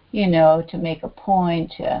 to make a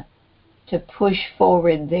point, to push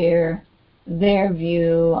forward their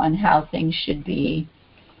view on how things should be.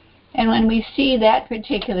 And when we see that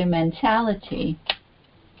particular mentality,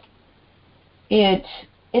 it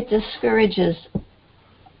discourages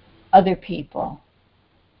other people.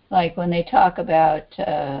 Like when they talk about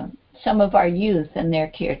some of our youth and their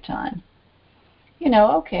kirtan.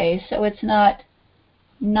 Okay, so it's not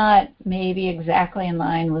maybe exactly in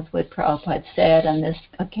line with what Prabhupada said on this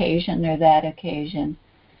occasion or that occasion.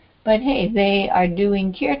 But hey, they are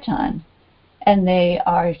doing kirtan, and they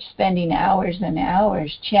are spending hours and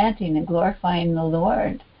hours chanting and glorifying the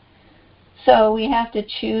Lord. So we have to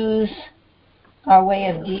choose our way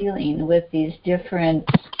of dealing with these different,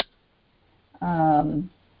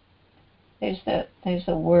 there's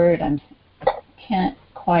a word I can't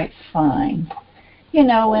quite find.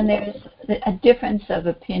 When there's a difference of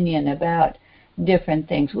opinion about different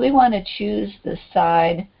things, we want to choose the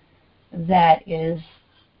side that is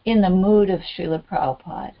in the mood of Srila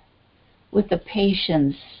Prabhupada, with the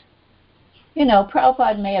patience.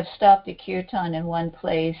 Prabhupada may have stopped the kirtan in one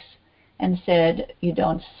place and said, you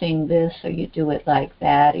don't sing this, or you do it like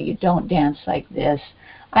that, or you don't dance like this.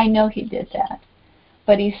 I know he did that.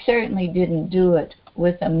 But he certainly didn't do it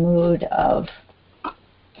with a mood of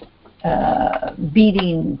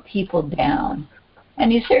beating people down.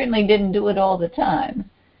 And he certainly didn't do it all the time.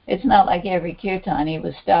 It's not like every kirtan he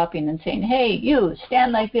was stopping and saying, hey, you,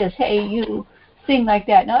 stand like this. Hey, you, sing like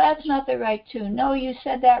that. No, that's not the right tune. No, you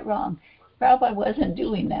said that wrong. Prabhupada wasn't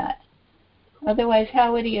doing that. Otherwise,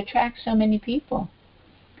 how would he attract so many people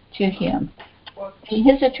to him?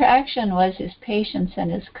 His attraction was his patience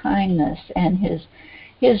and his kindness and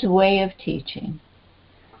his way of teaching.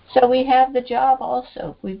 So we have the job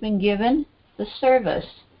also. We've been given the service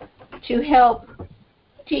to help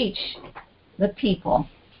teach the people.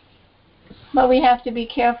 But we have to be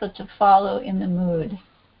careful to follow in the mood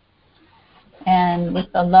and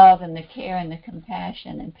with the love and the care and the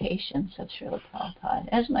compassion and patience of Srila Prabhupada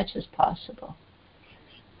as much as possible.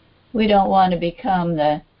 We don't want to become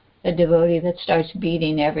the devotee that starts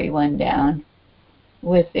beating everyone down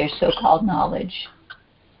with their so-called knowledge,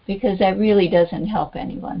 because that really doesn't help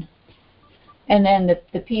anyone. And then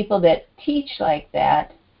the people that teach like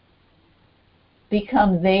that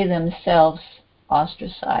become they themselves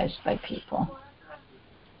ostracized by people.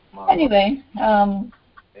 Anyway,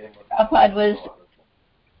 Prabhupada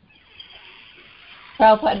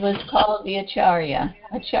was called the Acharya.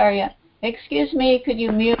 Acharya. Excuse me, could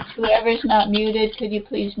you mute? Whoever's not muted, could you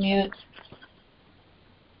please mute?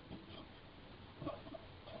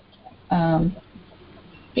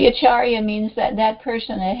 The Acharya means that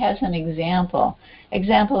person that has an example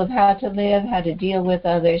of how to live, how to deal with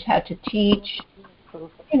others, how to teach. So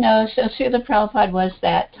Srila Prabhupada was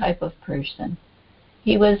that type of person.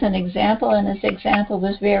 He was an example, and his example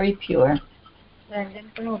was very pure.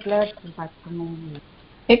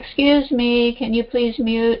 Excuse me, can you please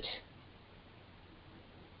mute?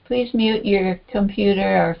 Please mute your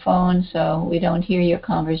computer or phone so we don't hear your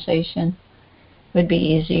conversation. Would be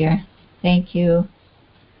easier. Thank you.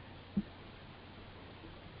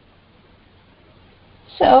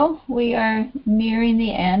 So we are nearing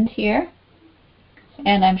the end here,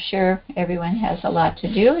 and I'm sure everyone has a lot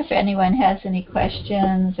to do. If anyone has any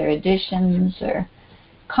questions or additions or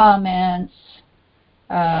comments,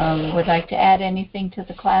 would like to add anything to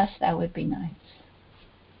the class, that would be nice.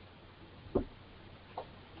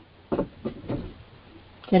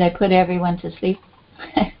 Did I put everyone to sleep?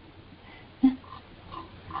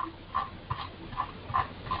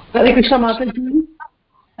 Hare Krishna, Mataji.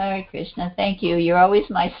 Hare Krishna, thank you. You're always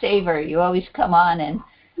my saver. You always come on and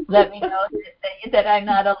let me know that I'm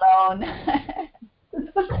not alone.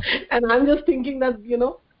 And I'm just thinking that,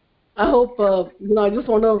 I hope, I just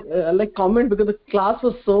want to comment because the class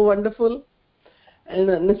was so wonderful.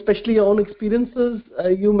 And especially your own experiences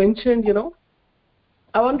you mentioned,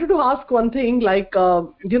 I wanted to ask one thing,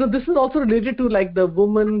 this is also related to the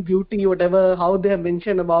woman, beauty, whatever, how they have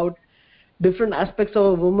mentioned about different aspects of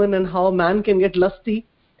a woman and how a man can get lusty.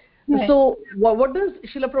 Right. So what does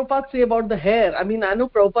Srila Prabhupada say about the hair? I mean, I know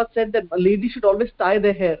Prabhupada said that a lady should always tie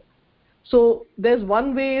their hair. So there's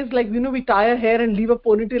one way is we tie a hair and leave a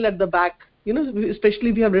ponytail at the back, especially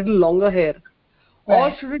if you have little longer hair.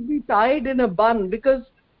 Right. Or should it be tied in a bun? Because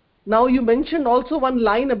now you mentioned also one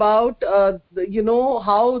line about, how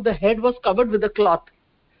the head was covered with a cloth.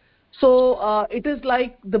 So it is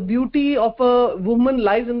like the beauty of a woman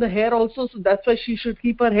lies in the hair also, so that's why she should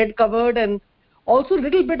keep her head covered. And also a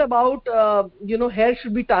little bit about, hair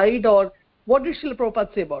should be tied, or what did Srila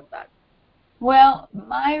Prabhupada say about that? Well,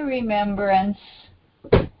 my remembrance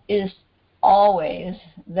is always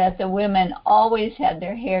that the women always had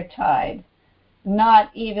their hair tied, not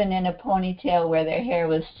even in a ponytail where their hair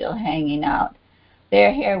was still hanging out.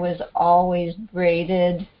 Their hair was always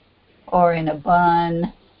braided or in a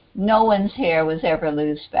bun. No one's hair was ever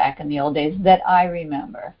loose back in the old days that I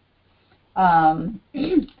remember.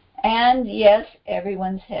 And yes,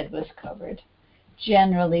 everyone's head was covered.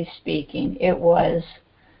 Generally speaking, it was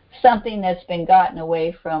something that's been gotten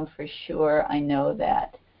away from for sure. I know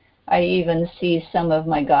that. I even see some of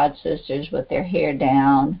my god sisters with their hair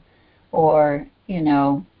down, or,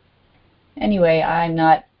 anyway, I'm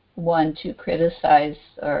not one to criticize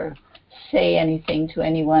or say anything to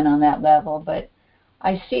anyone on that level, but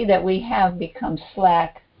I see that we have become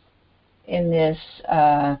slack in this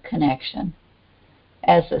connection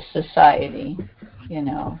as a society,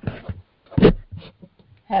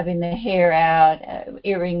 having the hair out,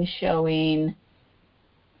 earrings showing.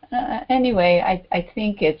 Anyway, I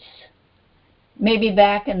think it's maybe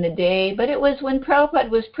back in the day, but it was when Prabhupada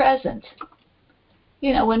was present.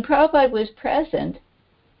 When Prabhupada was present,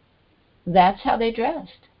 that's how they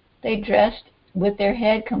dressed. They dressed with their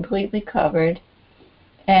head completely covered.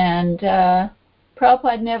 And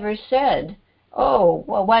Prabhupada never said, oh,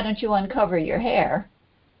 well, why don't you uncover your hair?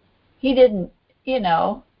 He didn't, he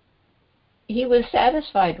was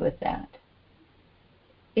satisfied with that.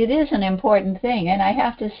 It is an important thing. And I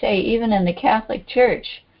have to say, even in the Catholic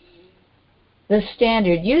Church, the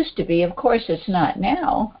standard used to be, of course it's not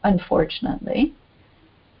now, unfortunately,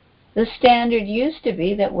 the standard used to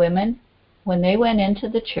be that women, when they went into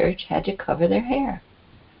the church, had to cover their hair.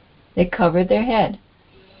 They covered their head.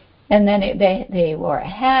 And then they wore a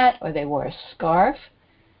hat or they wore a scarf.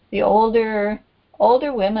 The older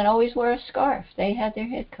women always wore a scarf. They had their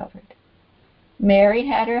head covered. Mary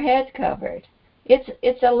had her head covered.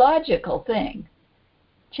 It's a logical thing.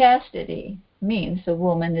 Chastity means the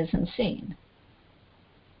woman isn't seen.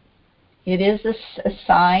 It is a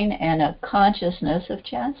sign and a consciousness of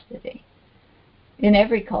chastity in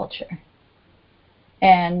every culture.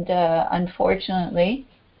 And unfortunately,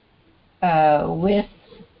 with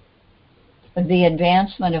the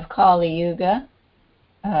advancement of Kali Yuga,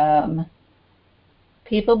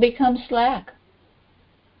 people become slack.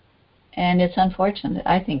 And it's unfortunate.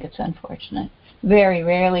 I think it's unfortunate. Very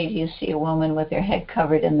rarely do you see a woman with her head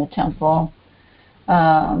covered in the temple.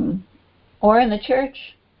 or in the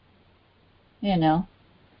church. You know,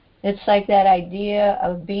 it's like that idea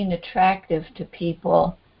of being attractive to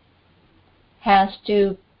people has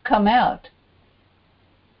to come out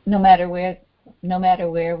no matter where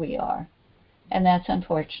we are. And that's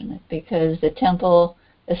unfortunate, because the temple,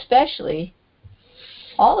 especially,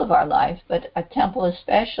 all of our life, but a temple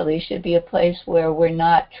especially, should be a place where we're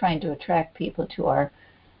not trying to attract people to our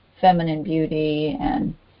feminine beauty.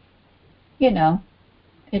 And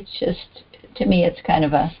it's just, to me, it's kind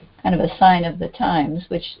of a sign of the times,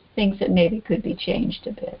 which things that maybe could be changed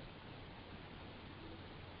a bit.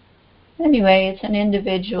 Anyway, it's an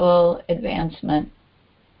individual advancement.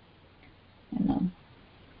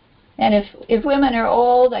 And if women are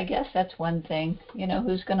old, I guess that's one thing.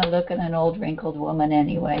 Who's going to look at an old, wrinkled woman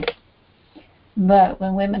anyway? But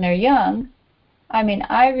when women are young,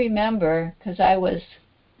 I remember, because I was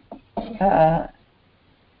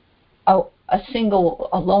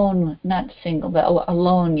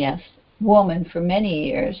alone, yes, woman for many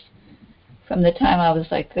years, from the time I was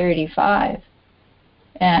like 35.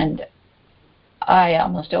 And I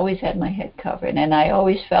almost always had my head covered, and I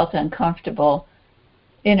always felt uncomfortable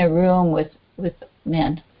in a room with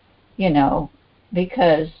men,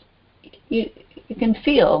 because you can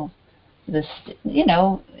feel this,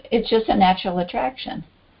 it's just a natural attraction.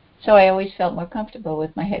 So I always felt more comfortable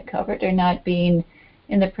with my head covered or not being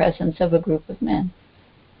in the presence of a group of men.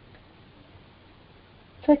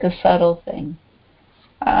 It's like a subtle thing.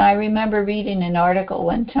 I remember reading an article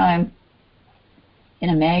one time in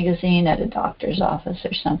a magazine at a doctor's office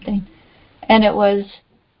or something, and it was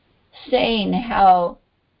saying how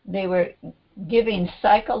they were giving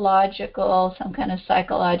some kind of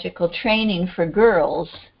psychological training for girls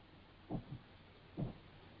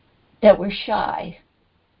that were shy.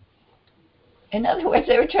 In other words,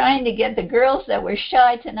 they were trying to get the girls that were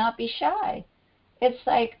shy to not be shy. It's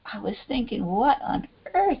like, I was thinking, what on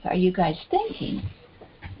earth are you guys thinking?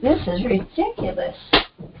 This is ridiculous.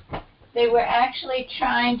 They were actually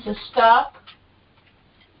trying to stop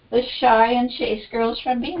the shy and chaste girls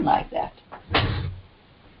from being like that,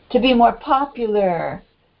 to be more popular.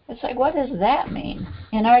 It's like, what does that mean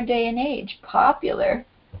in our day and age? Popular.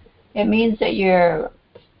 It means that you're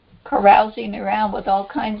carousing around with all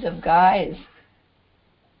kinds of guys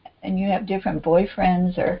and you have different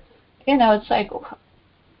boyfriends, or it's like,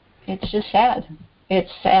 it's just sad.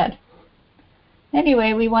 It's sad.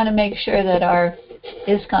 Anyway, we want to make sure that our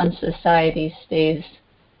ISKCON society stays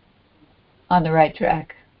on the right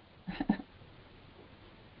track.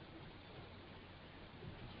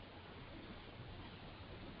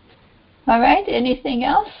 All right, anything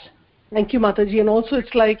else? Thank you, Mataji. And also,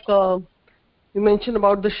 it's like you mentioned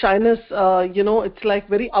about the shyness, it's like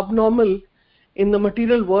very abnormal in the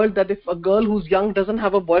material world that if a girl who's young doesn't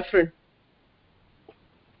have a boyfriend.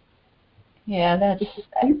 Yeah, that's...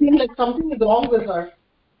 I feel like something is wrong with her.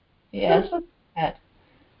 Yes,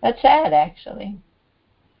 that's sad, actually.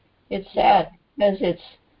 It's sad, because it's...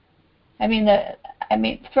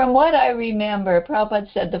 from what I remember, Prabhupada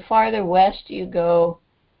said the farther west you go,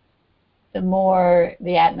 the more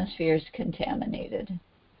the atmosphere is contaminated.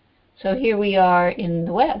 So here we are in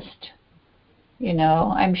the West.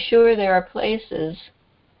 I'm sure there are places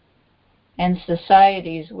and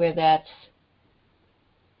societies where that's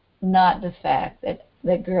not the fact,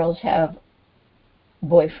 that girls have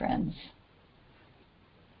boyfriends.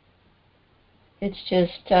 It's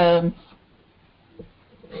just,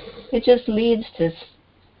 it just leads to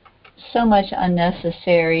so much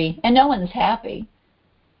unnecessary, and no one's happy.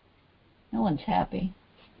 No one's happy.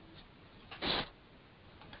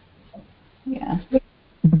 Yeah.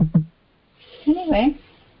 Anyway.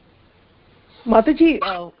 Mataji,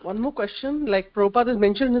 one more question. Like Prabhupada has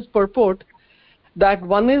mentioned in his purport that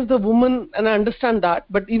one is the woman, and I understand that,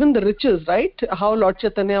 but even the riches, right? How Lord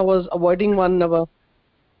Chaitanya was avoiding one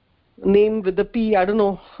name with the P, I don't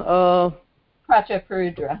know.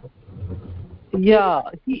 Prataparudra. Yeah.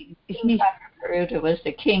 King Prataparudra was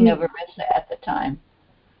the king of Orissa at the time.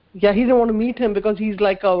 Yeah, he didn't want to meet him because he's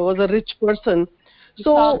like was a rich person. He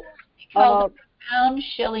called him a pound,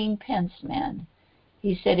 shilling, pence man.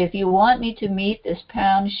 He said, if you want me to meet this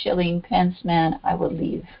pound, shilling, pence man, I will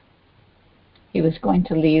leave. He was going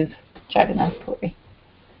to leave Jagannath Puri.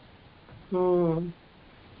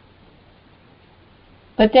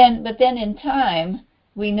 But then in time,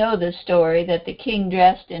 we know the story that the king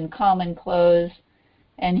dressed in common clothes,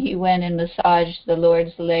 and he went and massaged the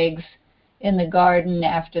Lord's legs in the garden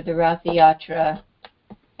after the Rath Yatra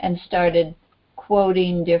and started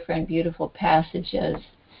quoting different beautiful passages.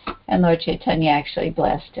 And Lord Chaitanya actually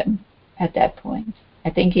blessed him at that point. I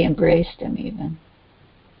think he embraced him even.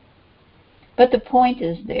 But the point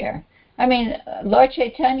is there. I mean, Lord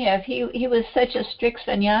Chaitanya, if he was such a strict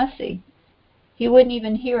sannyasi, he wouldn't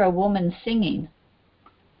even hear a woman singing.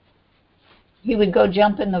 He would go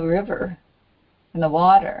jump in the river, in the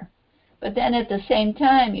water. But then at the same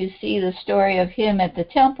time, you see the story of him at the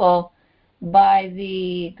temple by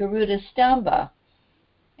the Garuda Stamba,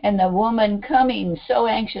 and the woman coming so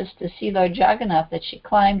anxious to see Lord Jagannath that she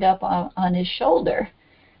climbed up on his shoulder,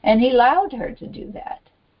 and he allowed her to do that.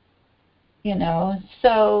 You know,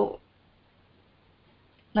 so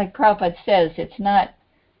like Prabhupada says, it's not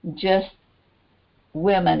just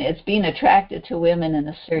women, it's being attracted to women in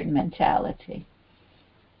a certain mentality.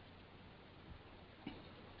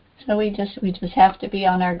 So we just have to be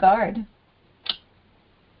on our guard.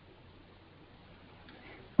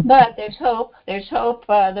 But there's hope. There's hope.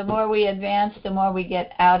 The more we advance, the more we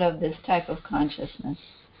get out of this type of consciousness.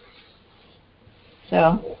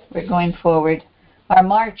 So we're going forward. Our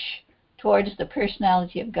march towards the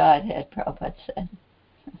personality of Godhead, Prabhupada said.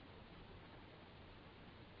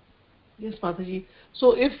 Yes, Mataji.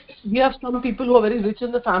 So if we have some people who are very rich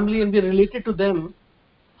in the family and we're related to them,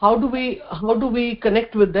 how do we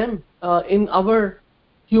connect with them in our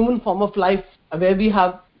human form of life, where we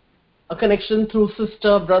have a connection through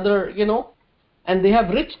sister, brother, you know, and they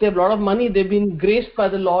have a lot of money, they've been graced by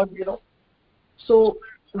the Lord, you know. So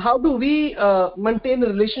how do we maintain a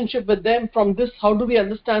relationship with them from this? How do we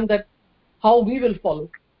understand that, how we will follow?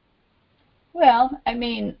 Well, I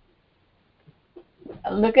mean,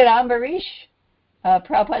 look at Ambarish,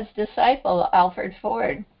 Prabhupada's disciple, Alfred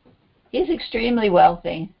Ford. He's extremely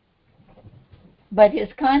wealthy, but his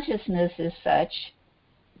consciousness is such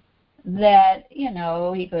that, you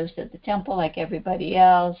know, he goes to the temple like everybody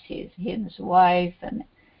else. He and his wife, and,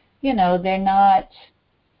 you know, they're not,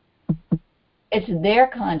 it's their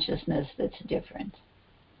consciousness that's different.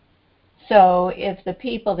 So if the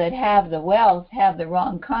people that have the wealth have the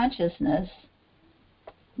wrong consciousness,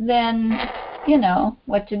 then, you know,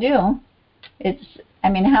 what to do. It's, I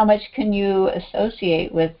mean, how much can you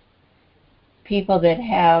associate with people that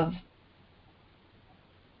have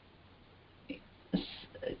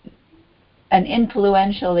an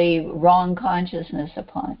influentially wrong consciousness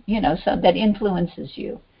upon, you know, so that influences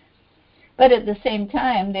you. But at the same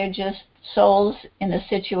time, they're just souls in a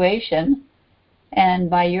situation, and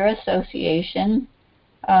by your association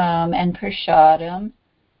and prasadam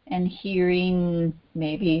and hearing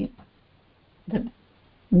maybe the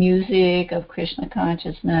music of Krishna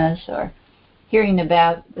consciousness, or hearing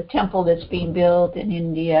about the temple that's being built in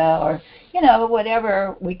India, or, you know,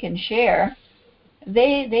 whatever we can share,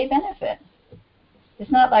 they benefit.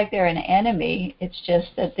 It's not like they're an enemy. It's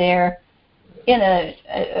just that they're in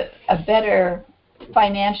a better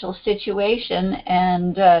financial situation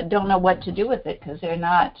and don't know what to do with it because they're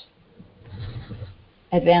not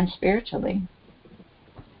advanced spiritually.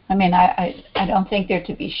 I mean, I don't think they're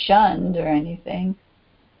to be shunned or anything,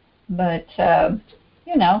 but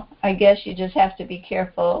you know, I guess you just have to be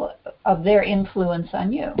careful of their influence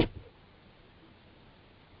on you.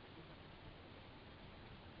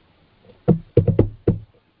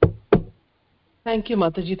 Thank you,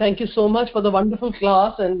 Mataji. Thank you so much for the wonderful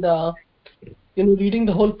class, and you know, reading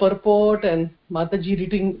the whole purport, and Mataji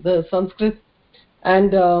reading the Sanskrit,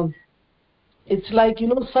 and it's like, you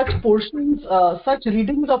know, such portions, such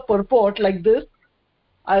readings of purport like this,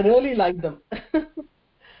 I really like them.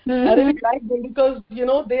 Mm-hmm. I really like them because, you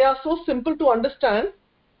know, they are so simple to understand,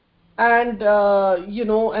 and you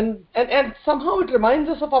know, and somehow it reminds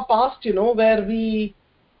us of our past, you know, where we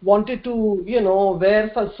wanted to, you know, wear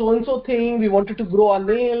so and so thing, we wanted to grow our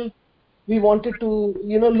nails, we wanted to,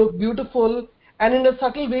 you know, look beautiful, and in a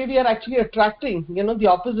subtle way we are actually attracting, you know, the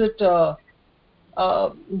opposite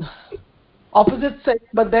sex.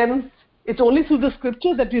 But then it's only through the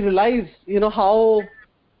scripture that we realize, you know, how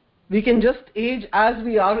we can just age as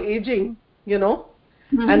we are aging, you know.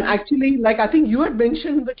 Mm-hmm. And actually, like I think you had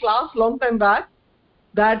mentioned in the class long time back,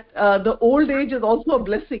 that the old age is also a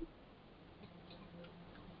blessing.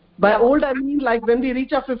 By old, I mean like when we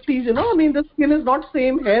reach our 50s, you know, I mean the skin is not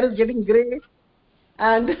same, hair is getting grey,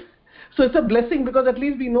 and so it's a blessing because at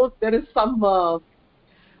least we know there is some,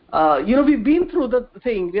 you know, we've been through the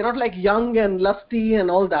thing. We're not like young and lusty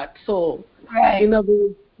and all that. So right. In a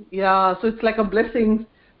way, yeah, so it's like a blessing.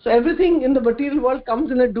 So everything in the material world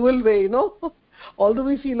comes in a dual way, you know. Although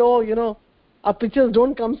we feel, oh, you know, our pictures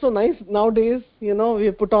don't come so nice nowadays, you know,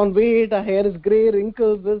 we put on weight, our hair is grey,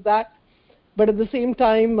 wrinkles, this, that. But at the same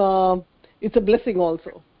time, it's a blessing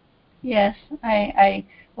also. Yes, I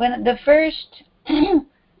when the first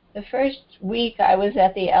the first week I was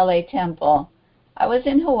at the LA temple, I was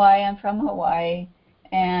in Hawaii. I'm from Hawaii,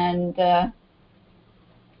 and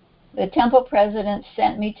the temple president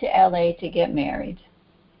sent me to LA to get married.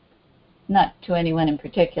 Not to anyone in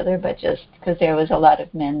particular, but just because there was a lot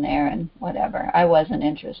of men there and whatever. I wasn't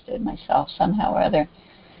interested myself somehow or other.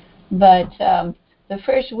 But the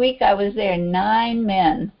first week I was there, 9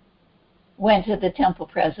 men went to the temple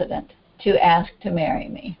president to ask to marry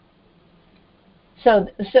me. So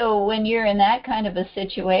when you're in that kind of a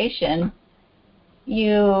situation,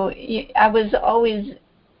 I was always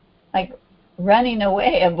like running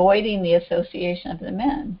away, avoiding the association of the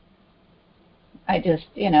men. I just,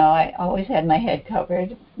 I always had my head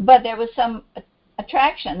covered. But there was some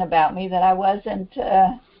attraction about me that I wasn't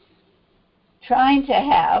trying to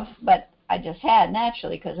have, but I just had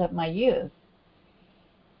naturally because of my youth.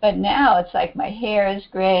 But now it's like my hair is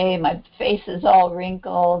gray, my face is all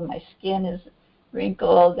wrinkled, my skin is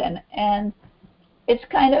wrinkled, and it's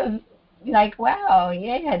kind of like, wow,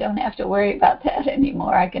 yay, I don't have to worry about that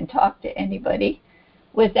anymore. I can talk to anybody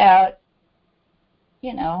without,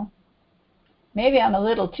 maybe I'm a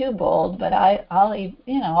little too bold, but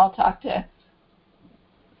I'll talk to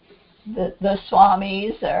the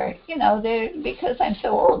swamis or, because I'm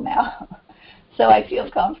so old now. So I feel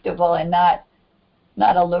comfortable and not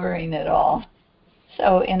alluring at all.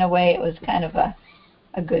 So in a way, it was kind of a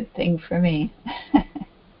good thing for me.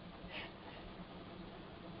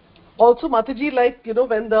 Also, Mataji,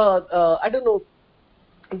 when the, I don't know,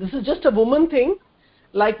 this is just a woman thing,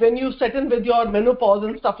 like when you set in with your menopause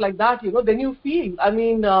and stuff like that, then you feel,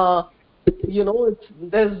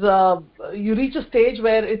 you reach a stage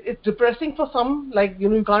where it's depressing for some, like,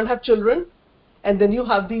 you can't have children, and then you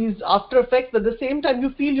have these after effects, but at the same time you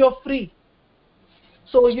feel you're free.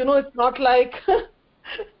 So, it's not like, you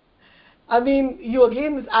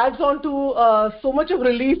again, it adds on to so much of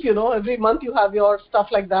relief, every month you have your stuff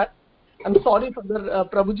like that. I'm sorry for the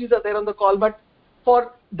Prabhujis are there on the call, but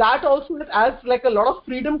for that also it adds like a lot of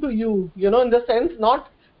freedom to you, in the sense,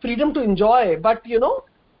 not freedom to enjoy, but, you're not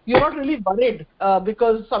really worried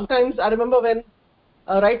because sometimes I remember when,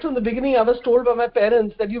 right from the beginning, I was told by my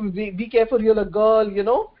parents that you be careful, you're a girl,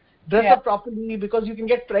 dress up properly because you can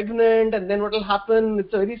get pregnant and then what will happen,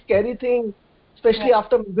 it's a very scary thing, especially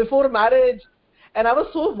before marriage. And I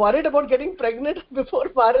was so worried about getting pregnant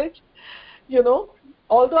before marriage,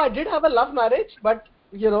 although I did have a love marriage, but,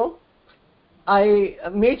 I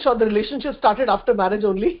made sure the relationship started after marriage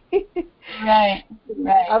only. Right.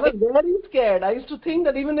 I was very scared. I used to think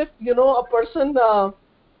that even if, a person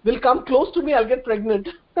will come close to me, I'll get pregnant.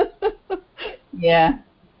 Yeah.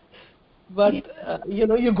 But,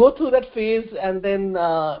 you go through that phase and then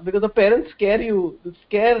because the parents scare you,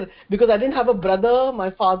 because I didn't have a brother,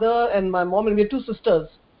 my father and my mom, and we had 2 sisters.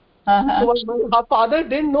 So my father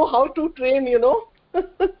didn't know how to train,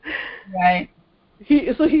 Right.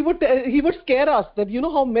 He would scare us that,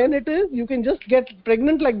 how men it is, you can just get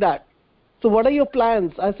pregnant like that. So what are your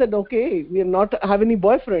plans? I said, okay, we not have any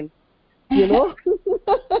boyfriend,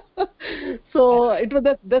 So it was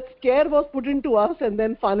that scare was put into us, and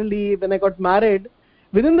then finally when I got married,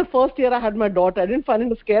 within the first year I had my daughter. I didn't find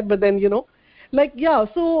it a scare, but then, so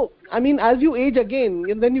as you age again,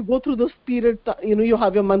 then you go through those periods, you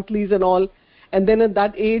have your monthlies and all, and then at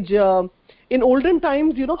that age, in olden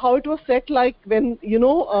times, how it was set, like when,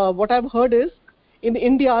 what I've heard is, in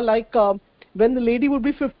India, like when the lady would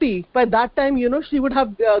be 50, by that time, she would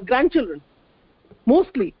have grandchildren,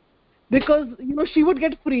 mostly. Because, she would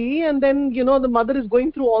get free and then, the mother is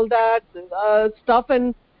going through all that stuff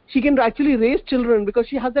and she can actually raise children because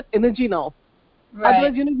she has that energy now. Right.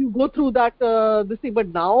 Otherwise, you go through that, this thing. But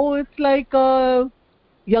now it's like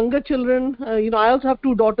younger children, I also have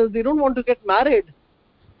 2 daughters. They don't want to get married.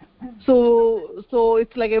 So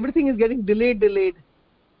it's like everything is getting delayed.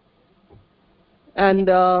 And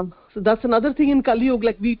so that's another thing in Kali Yuga.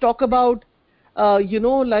 Like we talk about, there are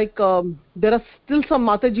still some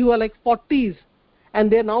Mataji who are like 40s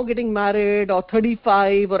and they're now getting married, or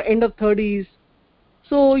 35 or end of 30s.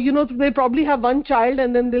 So, they probably have 1 child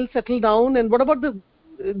and then they'll settle down. And what about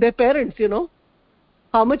their parents,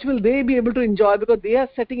 How much will they be able to enjoy because they are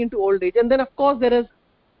setting into old age? And then, of course, there is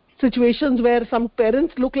situations where some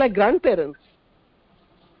parents look like grandparents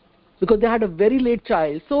because they had a very late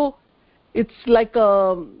child. So it's like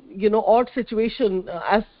a, odd situation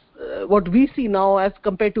as what we see now as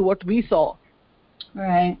compared to what we saw.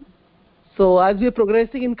 Right. So as we're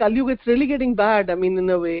progressing in Kali Yuga, it's really getting bad, in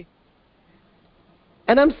a way.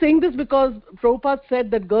 And I'm saying this because Prabhupada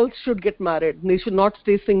said that girls should get married. They should not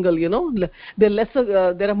stay single,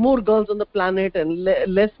 there are more girls on the planet and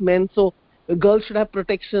less men. So girls should have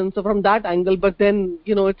protection. So from that angle, but then,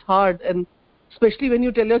 it's hard. And especially when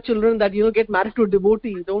you tell your children that, get married to a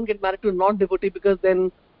devotee. Don't get married to a non-devotee because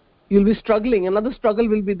then, you'll be struggling. Another struggle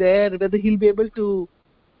will be there, whether he'll be able to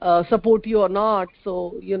support you or not.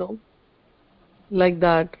 So, like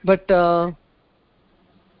that. But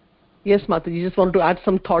yes, Mataji, just want to add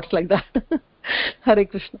some thoughts like that. Hare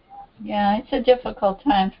Krishna. Yeah, it's a difficult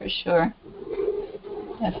time for sure.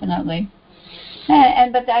 Definitely.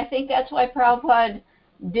 But I think that's why Prabhupada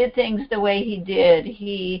did things the way he did.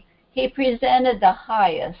 He presented the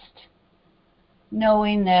highest,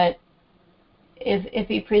 knowing that if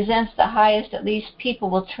he presents the highest, at least people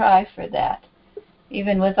will try for that.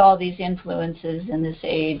 Even with all these influences in this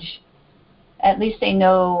age, at least they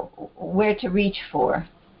know where to reach for.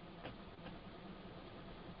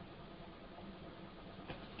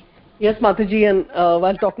 Yes, Mataji, and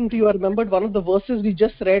while talking to you, I remembered one of the verses we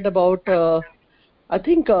just read about, I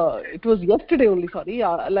think it was yesterday only, sorry,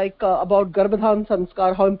 about Garbhadhan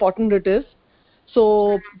Sanskar, how important it is.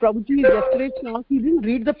 So, Prabhuji, yesterday's class, he didn't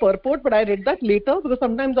read the purport, but I read that later because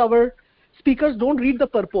sometimes our speakers don't read the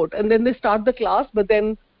purport and then they start the class, but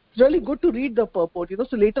then it's really good to read the purport,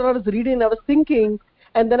 So later I was reading, I was thinking,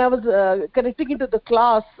 and then I was connecting it to the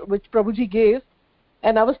class which Prabhuji gave,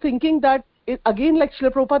 and I was thinking that, again, like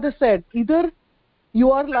Srila Prabhupada said, either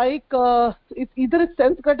you are like, it's either it's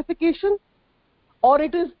sense gratification or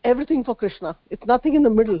it is everything for Krishna. It's nothing in the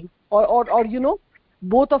middle, or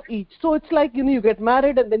both of each. So it's like, you get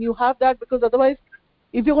married and then you have that, because otherwise,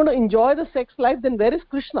 if you're going to enjoy the sex life, then where is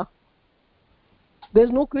Krishna? There's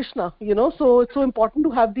no Krishna, So it's so important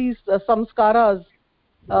to have these samskaras,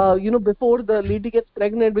 before the lady gets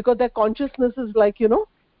pregnant, because their consciousness is like,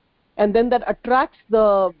 and then that attracts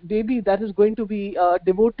the baby that is going to be a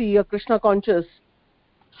devotee, a Krishna conscious.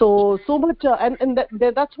 So much, and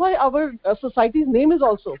that's why our society's name is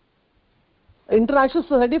also International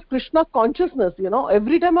Society of Krishna Consciousness.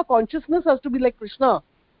 Every time a consciousness has to be like Krishna.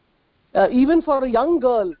 Even for a young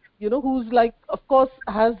girl, who's like, of course,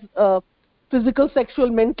 has physical, sexual,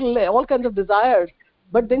 mental, all kinds of desires,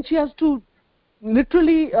 but then she has to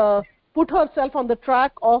literally put herself on the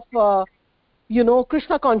track of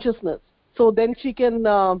Krishna consciousness. So then she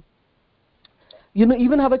can,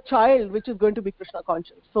 even have a child which is going to be Krishna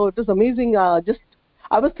conscious. So it is amazing. I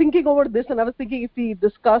was thinking over this, and I was thinking if we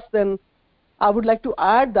discuss, then I would like to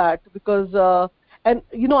add that, because, and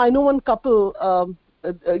I know one couple,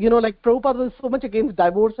 like Prabhupada is so much against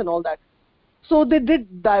divorce and all that. So they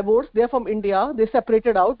did divorce. They're from India. They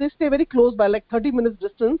separated out. They stay very close by, like 30 minutes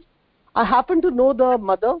distance. I happen to know the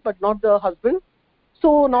mother, but not the husband.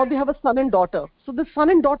 So now they have a son and daughter. So the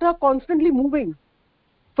son and daughter are constantly moving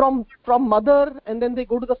from mother, and then they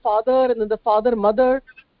go to the father, and then the father, mother.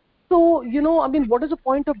 So, what is the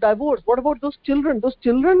point of divorce? What about those children? Those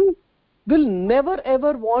children will never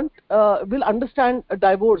ever will understand a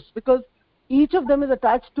divorce, because each of them is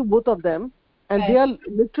attached to both of them, and they are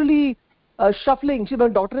literally shuffling. My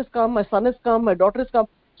daughter has come, my son has come, my daughter has come.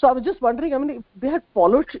 So I was just wondering, if they had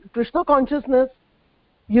followed Krishna consciousness,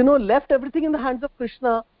 left everything in the hands of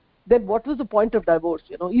Krishna, then what was the point of divorce?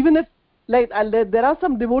 Even if, like, there are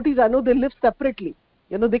some devotees, I know they live separately.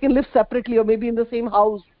 They can live separately, or maybe in the same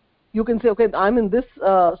house. You can say, okay, I'm in this,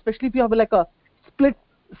 especially if you have like a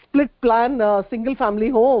split plan, single family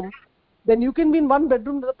home, then you can be in one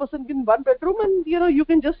bedroom, the other person can be in one bedroom, and you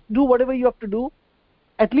can just do whatever you have to do.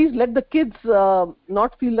 At least let the kids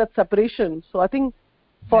not feel that separation. So I think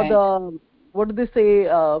for the, what do they say,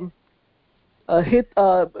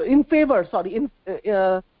 in favor, sorry,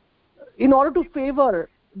 in order to favor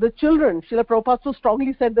the children, Srila Prabhupada so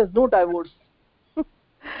strongly said there's no divorce.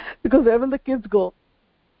 Because where will the kids go?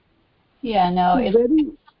 Yeah, no.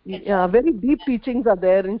 Very deep teachings are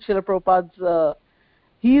there in Srila Prabhupada's.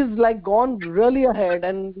 He's like gone really ahead,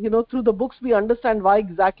 and through the books we understand why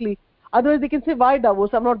exactly. Otherwise they can say, why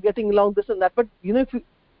divorce? I'm not getting along, this and that. But if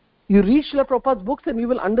you read Srila Prabhupada's books, and you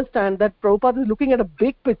will understand that Prabhupada is looking at a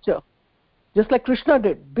big picture, just like Krishna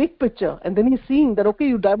did, big picture, and then he's seeing that, okay,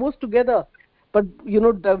 you divorce together, but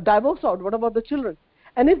divorce out, what about the children?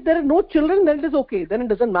 And if there are no children, then it is okay, then it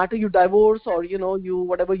doesn't matter, you divorce, or you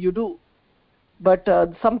whatever you do. But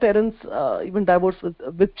some parents even divorce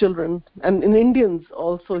with children, and in Indians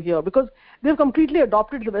also here, because they've completely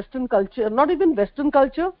adopted the Western culture. Not even Western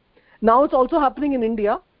culture, now it's also happening in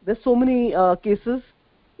India. There's so many cases,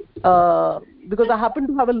 because I happen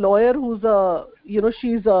to have a lawyer who's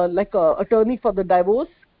she's like a attorney for the divorce,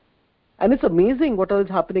 and it's amazing what is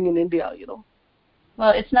happening in India. Well,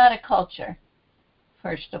 it's not a culture,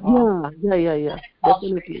 first of all. Yeah.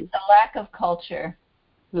 Definitely. It's a lack of culture.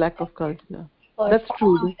 Lack of culture. That's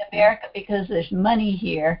true. In America, because there's money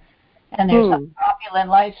here, and there's a opulent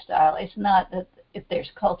lifestyle. It's not that if there's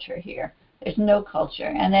culture here. There's no culture,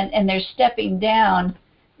 and they're stepping down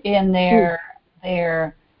in their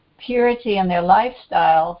purity in their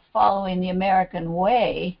lifestyle, following the American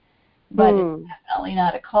way, but it's definitely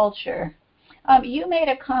not a culture. You made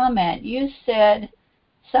a comment. You said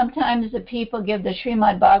sometimes the people give the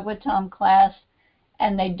Srimad Bhagavatam class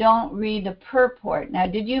and they don't read the purport. Now,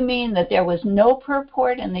 did you mean that there was no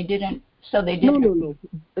purport and they didn't? So they didn't. No.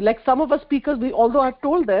 Like some of us speakers, although I've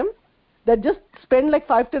told them that just spend like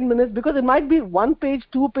 5-10 minutes, because it might be 1 page,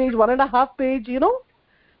 2 page, 1.5 page,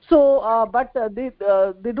 So, but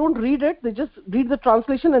they don't read it. They just read the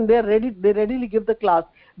translation and they're ready. They readily give the class.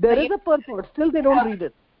 There is a purport. Still, they don't read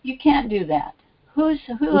it. You can't do that.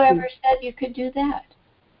 Whoever said you could do that?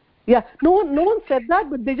 Yeah, no one said that,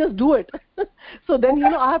 but they just do it. So then,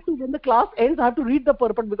 I have to, when the class ends, I have to read the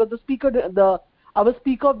purport, because our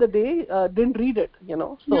speaker of the day didn't read it. So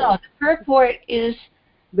no, the purport is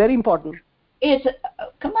very important.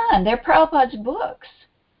 Come on, they're Prabhupada's books.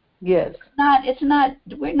 Yes. It's not.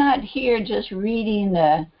 We're not here just reading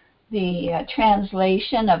the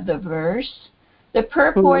translation of the verse. The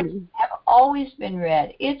purports have always been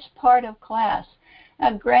read. It's part of class.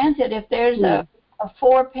 Now, granted, if there's a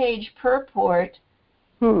 4-page purport,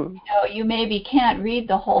 you maybe can't read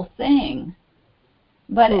the whole thing.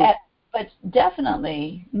 But but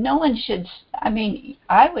definitely, no one should. I mean,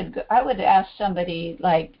 I would ask somebody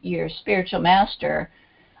like your spiritual master.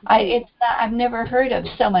 I've never heard of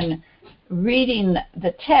someone reading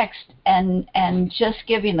the text and just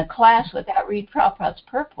giving the class without reading Prabhupada's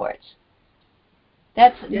purports.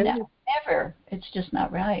 That's never. It's just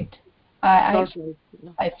not right.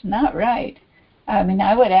 It's not right. I mean,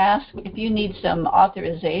 I would ask if you need some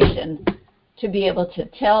authorization to be able to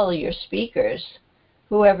tell your speakers,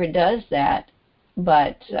 whoever does that,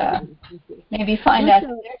 but maybe find out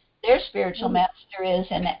who their spiritual master is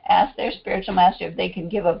and ask their spiritual master if they can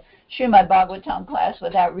give a Srimad Bhagavatam class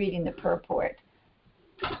without reading the purport.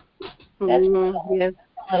 That's yes.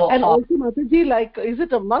 And also, Mataji, like, is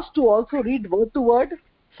it a must to also read word to word?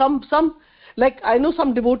 Some, like, I know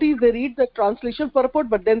some devotees, they read the translation purport,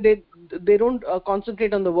 but then they don't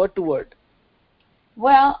concentrate on the word to word.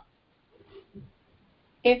 Well,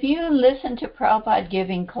 if you listen to Prabhupada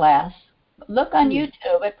giving class, look on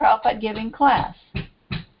YouTube at Prabhupada giving class.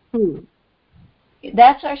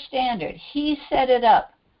 That's our standard. He set it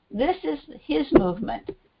up. This is his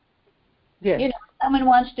movement. Yes. Someone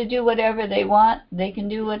wants to do whatever they want, they can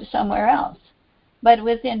do it somewhere else. But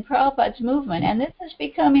within Prabhupada's movement, and this is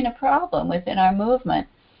becoming a problem within our movement,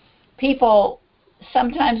 people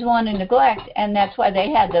sometimes want to neglect, and that's why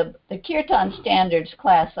they had the Kirtan Standards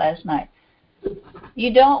class last night.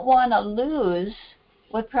 You don't want to lose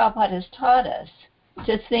what Prabhupada has taught us,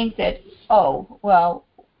 to think that,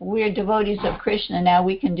 we're devotees of Krishna, now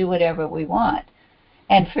we can do whatever we want,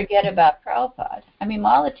 and forget about Prabhupada. I mean,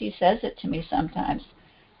 Malati says it to me sometimes,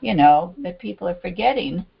 that people are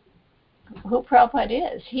forgetting who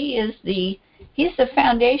Prabhupada is. He's the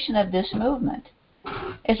foundation of this movement.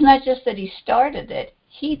 It's not just that he started it.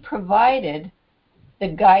 He provided the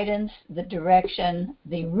guidance, the direction,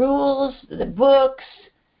 the rules, the books,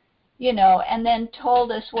 and then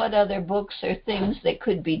told us what other books or things that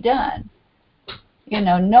could be done.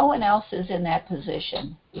 No one else is in that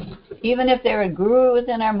position. Even if they're a guru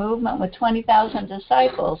within our movement with 20,000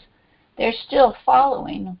 disciples, they're still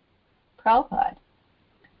following Prabhupada.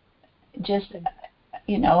 Just,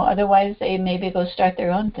 otherwise they maybe go start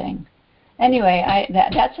their own thing. Anyway,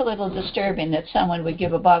 that's a little disturbing that someone would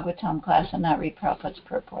give a Bhagavatam class and not read Prabhupada's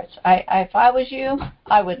purports. If I was you,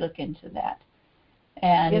 I would look into that.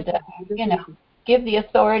 And, give the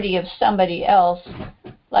authority of somebody else,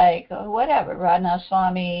 like, whatever, Radhanath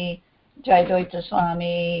Swami, Jayadvaita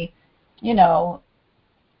Swami,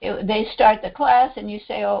 they start the class and you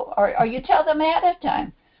say, or you tell them ahead of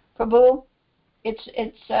time, Prabhu, it's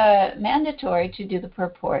mandatory to do the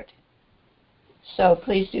purport. So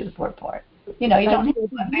please do the purport. You don't have to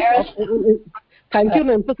embarrass them. Thank you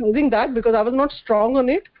for emphasizing that, because I was not strong on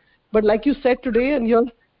it. But like you said today, and you're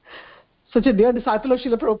such a dear disciple of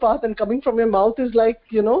Srila Prabhupada, and coming from your mouth is like,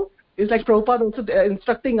 is like Prabhupada also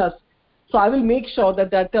instructing us. So I will make sure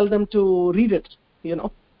that I tell them to read it,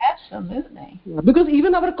 Absolutely. Because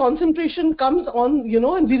even our concentration comes on,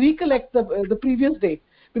 and we recollect the previous day.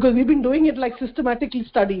 Because we've been doing it like systematically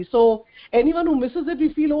study. So anyone who misses it,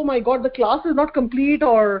 we feel, oh my God, the class is not complete,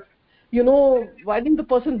 or, why didn't the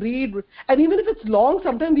person read? And even if it's long,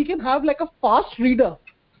 sometimes we can have like a fast reader.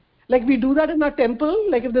 Like we do that in our temple,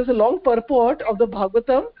 like if there's a long purport of the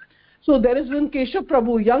Bhagavatam. So there is one Keshav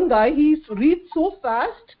Prabhu, young guy, he reads so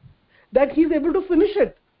fast that he's able to finish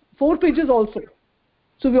it, 4 pages also.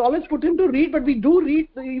 So we always put him to read, but we do read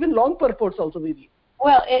even long purports also we read.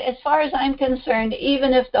 Well, as far as I'm concerned,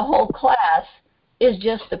 even if the whole class is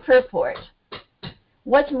just the purport.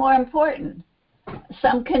 What's more important?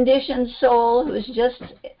 Some conditioned soul who's just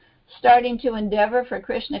starting to endeavor for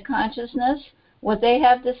Krishna consciousness, what they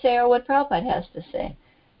have to say or what Prabhupada has to say.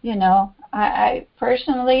 You know, I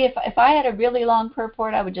personally, if I had a really long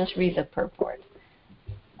purport, I would just read the purport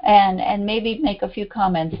and maybe make a few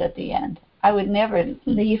comments at the end. I would never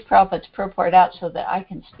leave Prabhupada's purport out so that I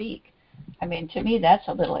can speak. I mean, to me, that's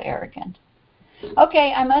a little arrogant.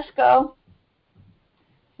 Okay, I must go.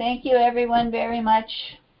 Thank you, everyone, very much.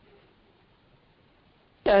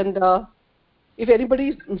 And if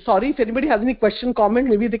anybody has any question, comment,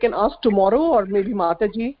 maybe they can ask tomorrow, or maybe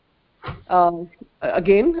Mataji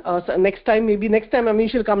again. So next time,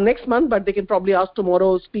 Amish will come next month, but they can probably ask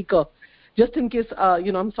tomorrow's speaker, just in case.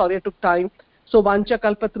 I'm sorry I took time. So vancha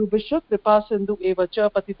kalpatrubhishya kripa sindhu evacha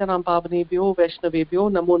patitanam pavanebhyo vaishnavebhyo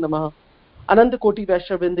namo namah. Ananta Koti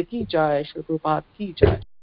Vaishnavrinda ki jai, Shri Prabhupada ki jai.